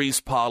increase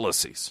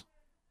policies.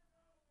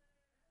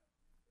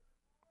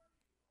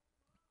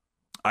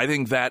 I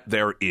think that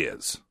there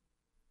is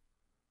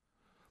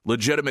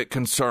legitimate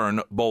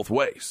concern both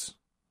ways.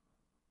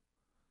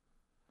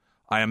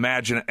 I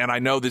imagine, and I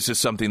know this is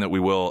something that we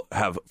will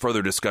have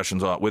further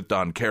discussions on with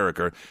Don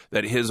Carricker,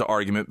 that his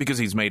argument, because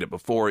he's made it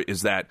before,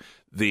 is that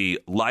the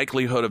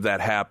likelihood of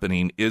that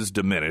happening is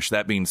diminished.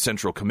 That means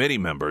Central Committee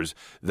members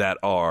that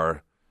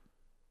are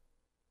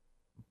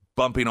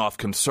bumping off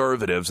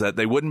conservatives, that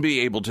they wouldn't be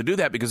able to do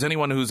that because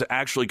anyone who's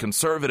actually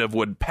conservative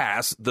would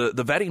pass the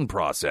vetting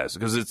process,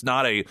 because it's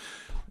not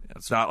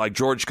like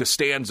George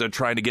Costanza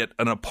trying to get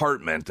an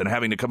apartment and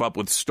having to come up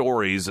with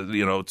stories,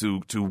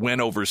 to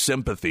win over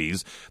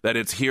sympathies. That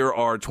it's, here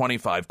are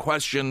 25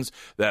 questions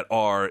that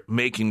are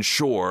making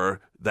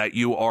sure that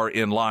you are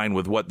in line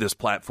with what this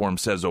platform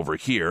says over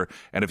here.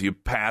 And if you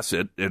pass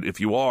it, if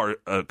you are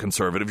a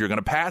conservative, you're going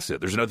to pass it.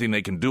 There's nothing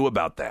they can do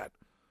about that.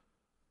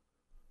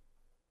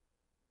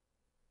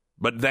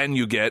 But then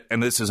you get,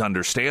 and this is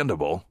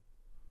understandable,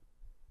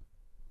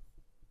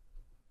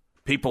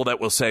 people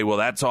that will say, well,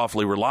 that's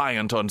awfully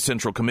reliant on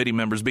Central Committee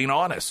members being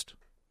honest.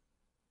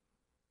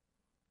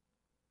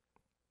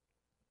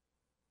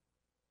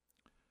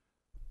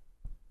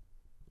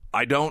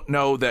 I don't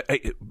know that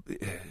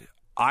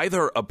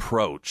either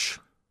approach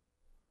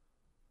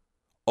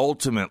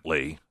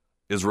ultimately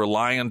is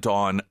reliant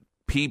on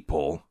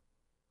people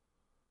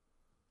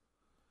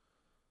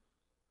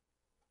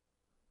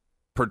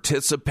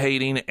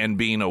participating and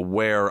being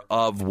aware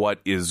of what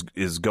is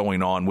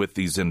going on with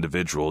these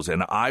individuals.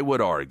 And I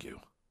would argue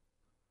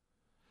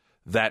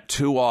that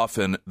too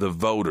often the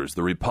voters,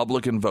 the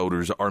Republican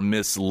voters, are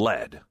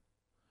misled,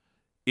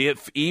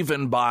 if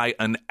even by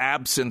an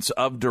absence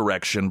of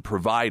direction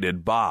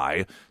provided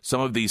by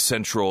some of these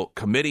Central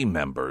Committee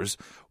members,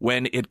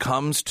 when it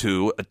comes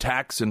to a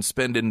tax and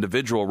spend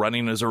individual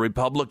running as a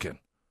Republican.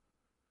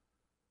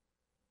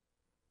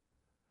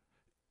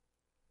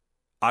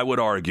 I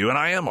would argue, and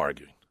I am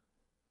arguing,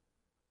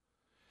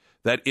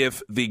 that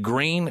if the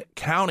Greene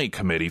County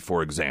Committee,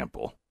 for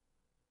example,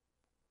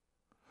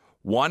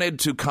 wanted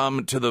to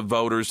come to the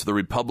voters, the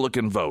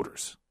Republican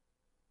voters,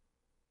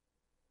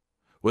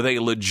 with a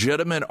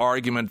legitimate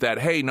argument that,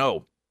 hey,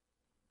 no,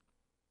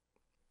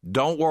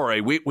 don't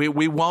worry, we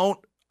won't,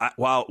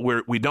 while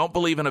we don't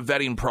believe in a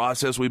vetting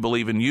process, we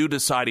believe in you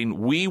deciding,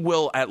 we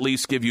will at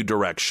least give you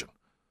direction.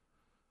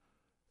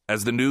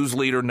 As the news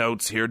leader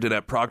notes here,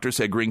 Danette Proctor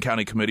said Greene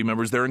County Committee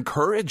members, they're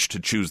encouraged to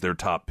choose their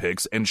top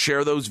picks and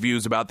share those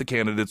views about the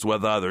candidates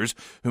with others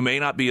who may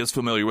not be as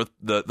familiar with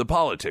the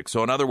politics.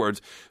 So in other words,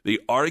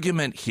 the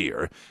argument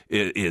here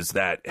is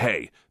that,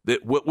 hey,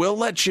 that we'll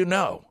let you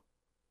know.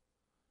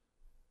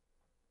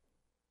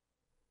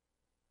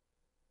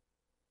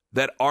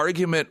 That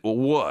argument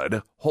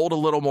would hold a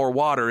little more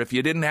water if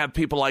you didn't have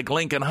people like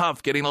Lincoln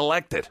Huff getting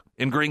elected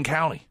in Greene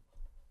County.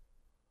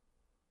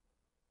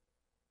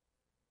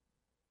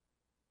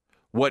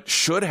 What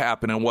should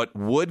happen and what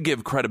would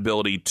give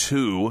credibility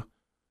to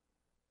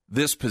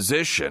this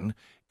position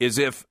is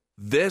if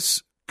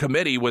this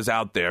committee was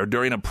out there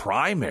during a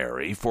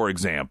primary, for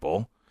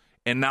example,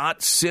 and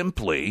not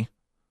simply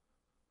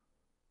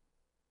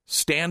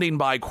standing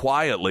by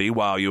quietly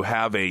while you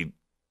have a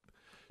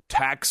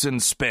tax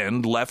and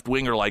spend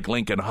left-winger like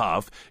Lincoln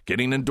Huff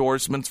getting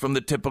endorsements from the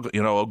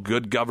typical,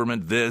 good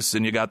government this,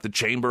 and you got the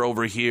chamber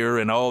over here,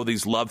 and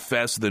these love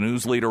fests, the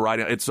news leader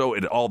writing. It's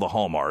all the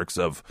hallmarks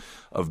of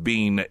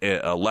being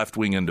a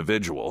left-wing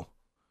individual.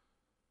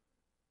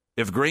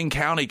 If Greene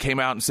County came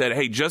out and said,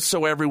 hey, just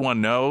so everyone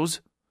knows,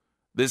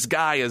 this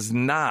guy is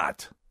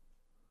not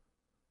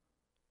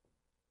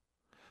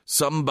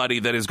somebody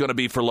that is going to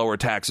be for lower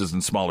taxes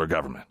and smaller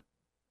government.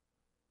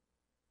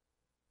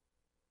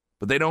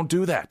 But they don't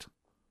do that.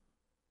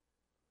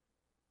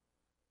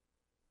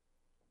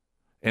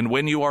 And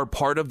when you are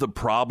part of the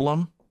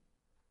problem,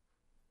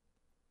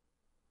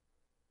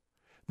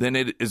 then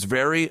it is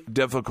very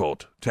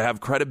difficult to have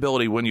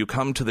credibility when you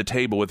come to the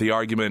table with the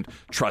argument,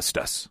 trust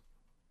us.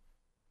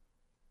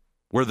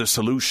 We're the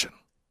solution.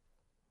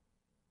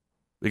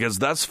 Because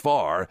thus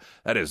far,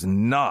 that has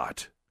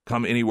not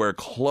come anywhere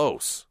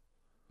close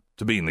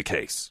to being the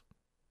case.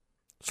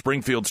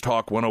 Springfield's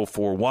Talk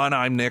 104.1,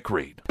 I'm Nick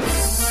Reed.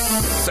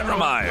 Sarah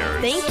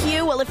Myers. Thank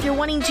you. Well, if you're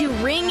wanting to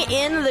ring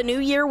in the new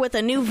year with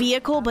a new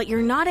vehicle, but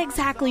you're not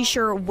exactly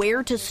sure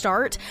where to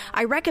start,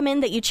 I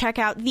recommend that you check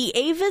out the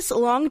Avis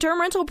long-term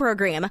rental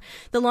program.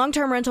 The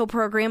long-term rental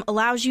program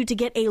allows you to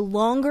get a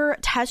longer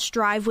test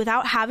drive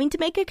without having to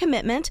make a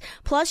commitment.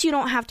 Plus, you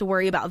don't have to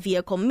worry about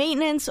vehicle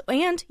maintenance,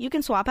 and you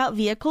can swap out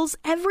vehicles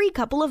every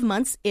couple of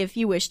months if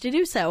you wish to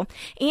do so.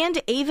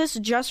 And Avis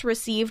just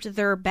received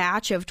their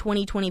batch of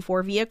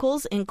 2024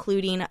 vehicles,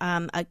 including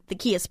the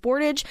Kia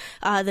Sportage,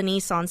 the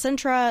Nissan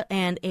Sentra,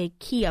 and a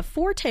Kia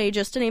Forte,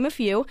 just to name a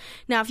few.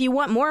 Now, if you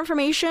want more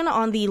information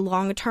on the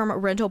long-term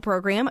rental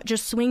program,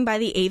 just swing by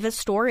the Avis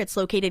store. It's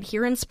located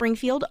here in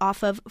Springfield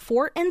off of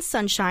Fort and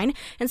Sunshine,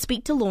 and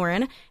speak to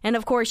Lauren. And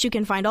of course, you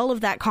can find all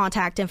of that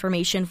contact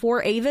information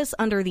for Avis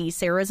under the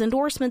Sarah's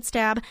Endorsements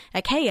tab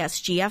at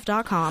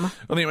ksgf.com.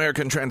 On the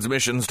American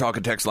Transmissions talk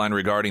and text line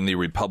regarding the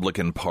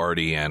Republican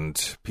Party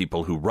and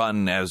people who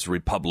run as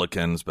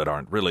Republicans but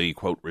aren't really,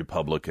 quote,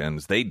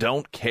 Republicans. They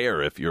don't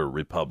care if you're a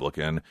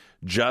Republican,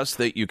 just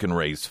that you can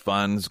raise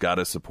funds, got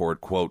to support,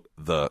 quote,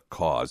 the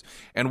cause.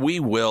 And we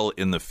will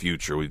in the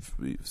future. We've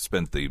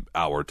spent the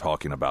hour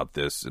talking about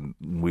this, and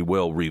we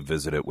will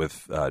revisit it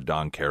with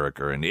Don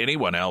Carricker and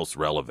anyone else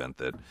relevant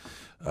that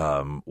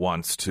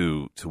wants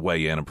to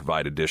weigh in and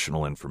provide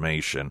additional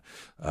information.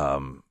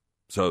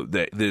 So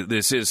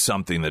this is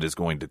something that is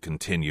going to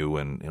continue,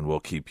 and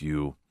we'll keep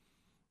you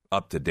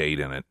up to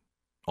date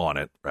on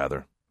it.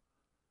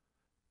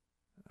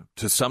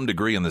 To some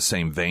degree in the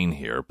same vein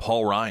here,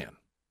 Paul Ryan.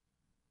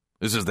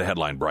 This is the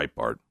headline,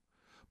 Breitbart.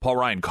 Paul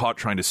Ryan caught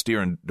trying to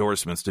steer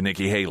endorsements to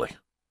Nikki Haley.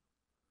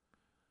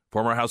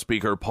 Former House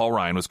Speaker Paul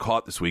Ryan was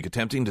caught this week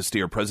attempting to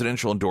steer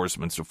presidential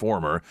endorsements to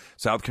former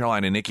South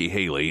Carolina Nikki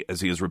Haley,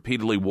 as he has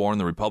repeatedly warned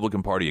the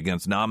Republican Party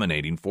against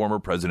nominating former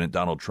President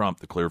Donald Trump,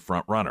 the clear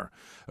front-runner,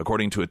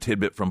 according to a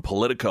tidbit from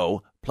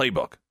Politico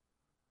Playbook.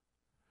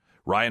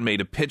 Ryan made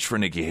a pitch for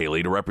Nikki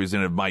Haley to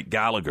Representative Mike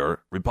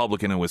Gallagher,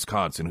 Republican in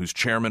Wisconsin, who's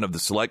chairman of the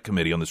Select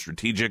Committee on the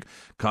Strategic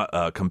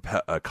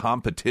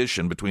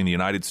Competition between the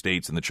United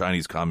States and the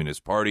Chinese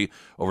Communist Party,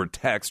 over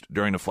text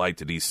during a flight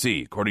to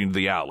D.C. According to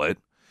the outlet,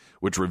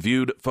 which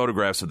reviewed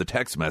photographs of the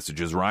text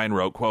messages, Ryan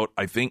wrote, quote,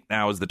 "I think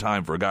now is the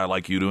time for a guy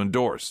like you to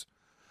endorse.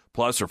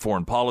 Plus, her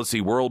foreign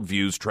policy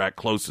worldviews track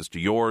closest to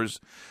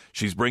yours.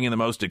 She's bringing the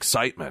most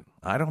excitement."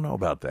 I don't know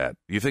about that.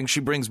 You think she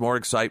brings more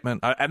excitement?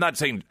 I'm not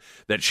saying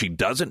that she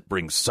doesn't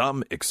bring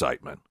some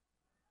excitement.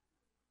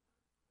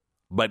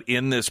 But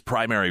in this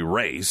primary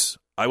race,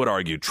 I would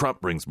argue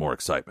Trump brings more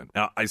excitement.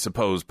 Now, I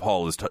suppose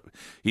Paul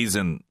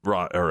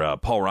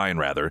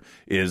Ryan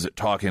is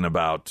talking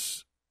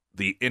about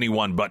the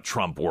anyone but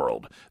Trump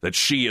world, that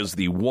she is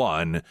the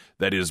one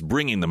that is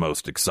bringing the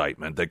most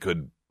excitement that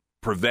could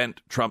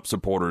prevent Trump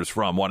supporters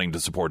from wanting to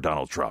support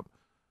Donald Trump.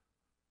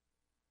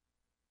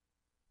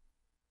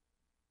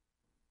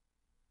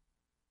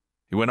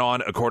 He went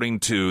on,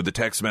 according to the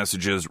text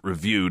messages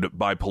reviewed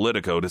by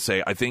Politico, to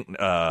say, I think,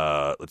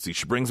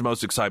 she brings the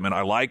most excitement.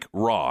 I like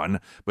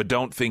Ron, but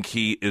don't think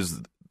he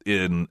is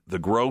in the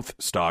growth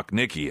stock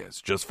Nikki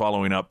is. Just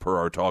following up per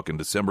our talk in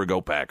December,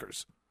 go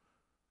Packers.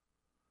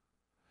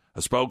 A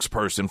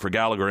spokesperson for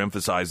Gallagher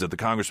emphasized that the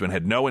congressman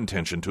had no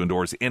intention to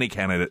endorse any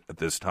candidate at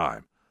this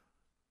time.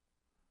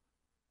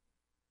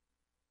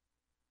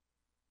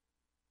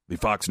 The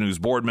Fox News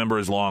board member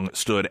has long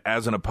stood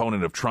as an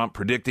opponent of Trump,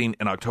 predicting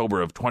in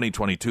October of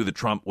 2022 that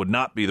Trump would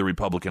not be the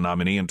Republican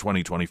nominee in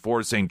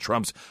 2024, saying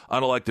Trump's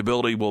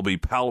unelectability will be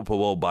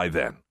palpable by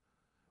then.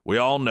 We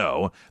all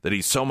know that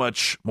he's so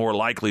much more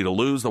likely to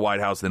lose the White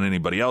House than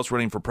anybody else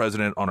running for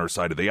president on our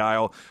side of the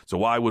aisle, so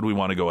why would we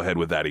want to go ahead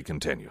with that, he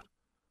continued.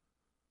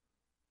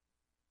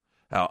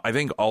 Now, I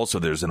think also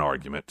there's an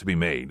argument to be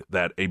made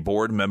that a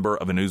board member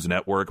of a news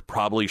network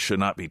probably should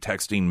not be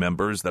texting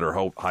members that are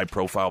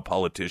high-profile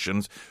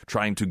politicians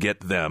trying to get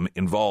them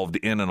involved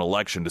in an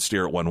election to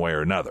steer it one way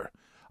or another.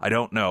 I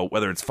don't know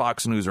whether it's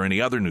Fox News or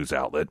any other news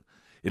outlet.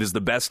 It is the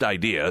best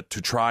idea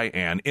to try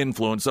and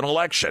influence an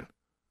election.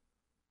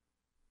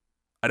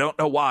 I don't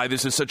know why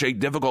this is such a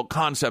difficult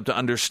concept to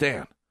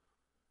understand.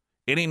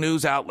 Any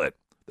news outlet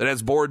that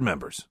has board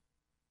members,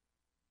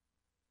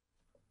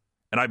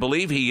 and I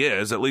believe he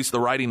is, at least the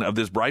writing of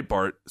this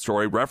Breitbart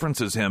story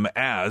references him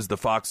as the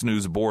Fox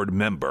News board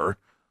member.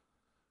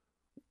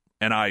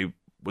 And I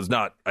was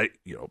not,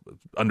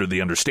 under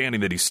the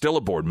understanding that he's still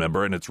a board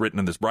member, and it's written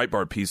in this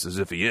Breitbart piece as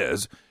if he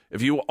is.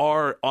 If you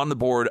are on the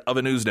board of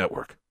a news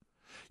network,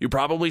 you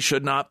probably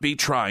should not be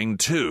trying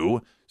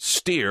to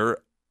steer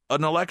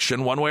an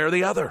election one way or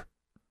the other.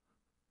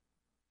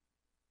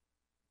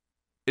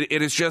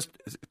 It is just,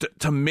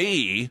 to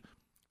me.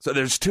 So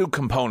there's two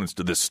components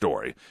to this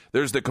story.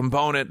 There's the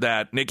component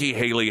that Nikki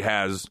Haley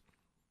has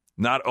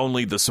not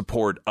only the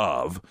support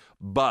of,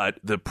 but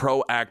the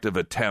proactive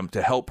attempt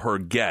to help her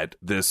get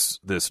this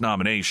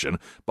nomination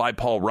by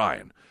Paul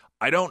Ryan.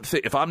 I don't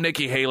think, if I'm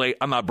Nikki Haley,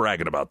 I'm not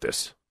bragging about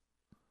this.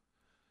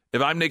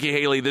 If I'm Nikki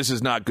Haley, this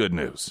is not good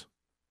news.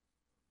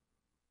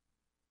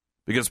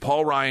 Because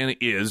Paul Ryan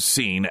is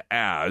seen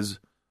as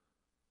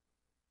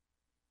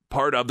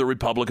part of the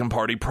Republican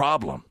Party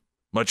problem,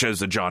 much as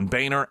the John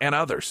Boehner and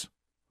others.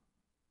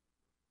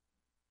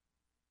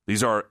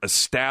 These are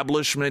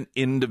establishment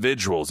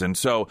individuals. And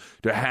so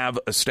to have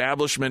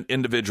establishment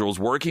individuals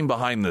working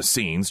behind the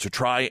scenes to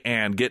try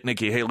and get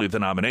Nikki Haley the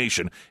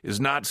nomination is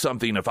not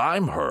something, if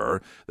I'm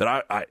her,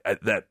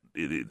 that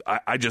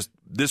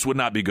this would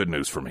not be good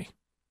news for me.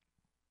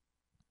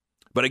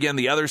 But again,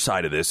 the other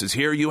side of this is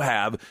here you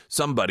have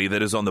somebody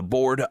that is on the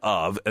board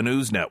of a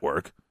news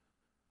network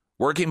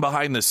working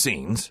behind the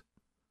scenes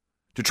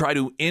to try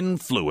to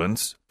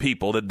influence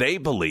people that they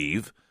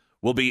believe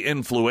will be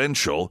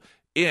influential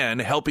in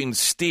helping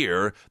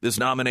steer this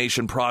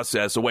nomination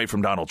process away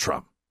from Donald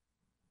Trump.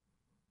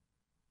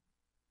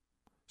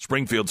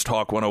 Springfield's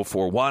Talk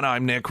 1041,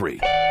 I'm Nick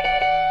Reed.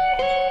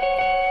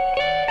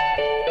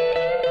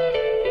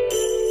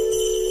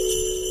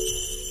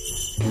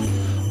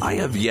 I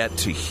have yet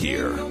to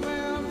hear,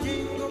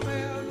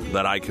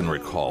 that I can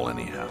recall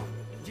anyhow,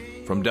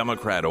 from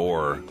Democrat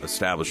or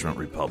establishment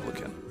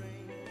Republican,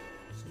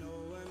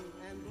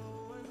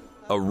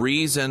 a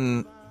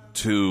reason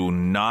to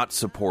not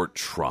support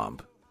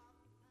Trump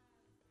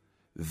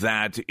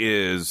that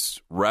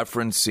is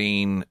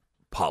referencing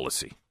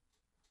policy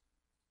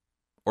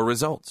or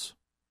results.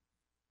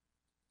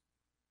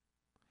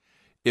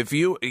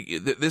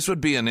 This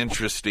would be an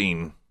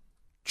interesting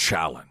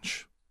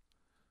challenge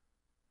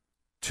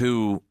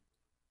to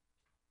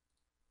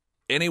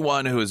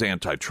anyone who is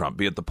anti-Trump,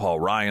 be it the Paul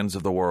Ryans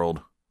of the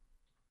world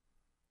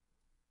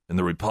in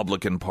the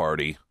Republican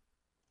Party,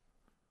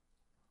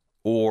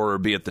 or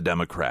be it the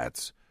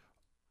Democrats.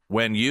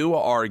 When you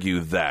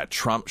argue that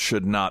Trump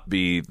should not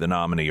be the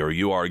nominee, or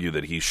you argue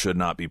that he should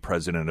not be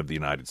president of the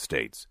United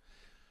States,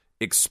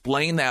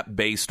 explain that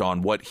based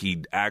on what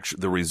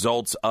the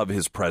results of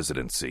his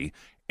presidency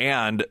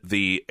and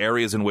the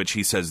areas in which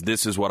he says,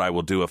 this is what I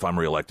will do if I'm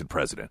reelected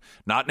president.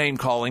 Not name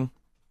calling.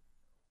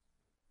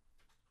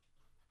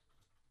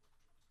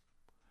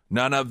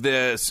 None of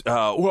this,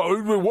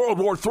 World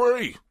War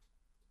III.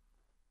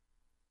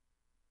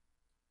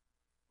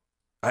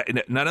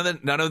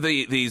 None of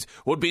these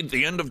would be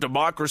the end of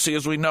democracy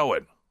as we know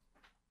it.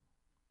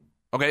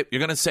 Okay, you're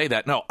going to say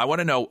that. No, I want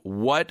to know,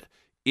 what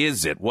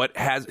is it? What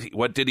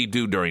did he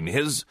do during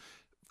his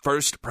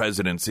first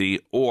presidency,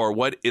 or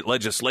what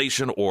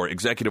legislation or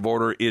executive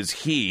order is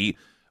he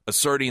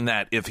asserting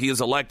that if he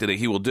is elected that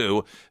he will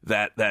do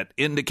that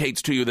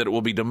indicates to you that it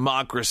will be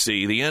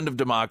democracy, the end of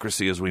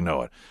democracy as we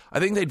know it? I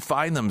think they'd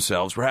find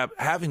themselves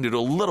having to do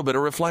a little bit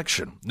of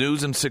reflection.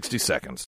 News in 60 seconds.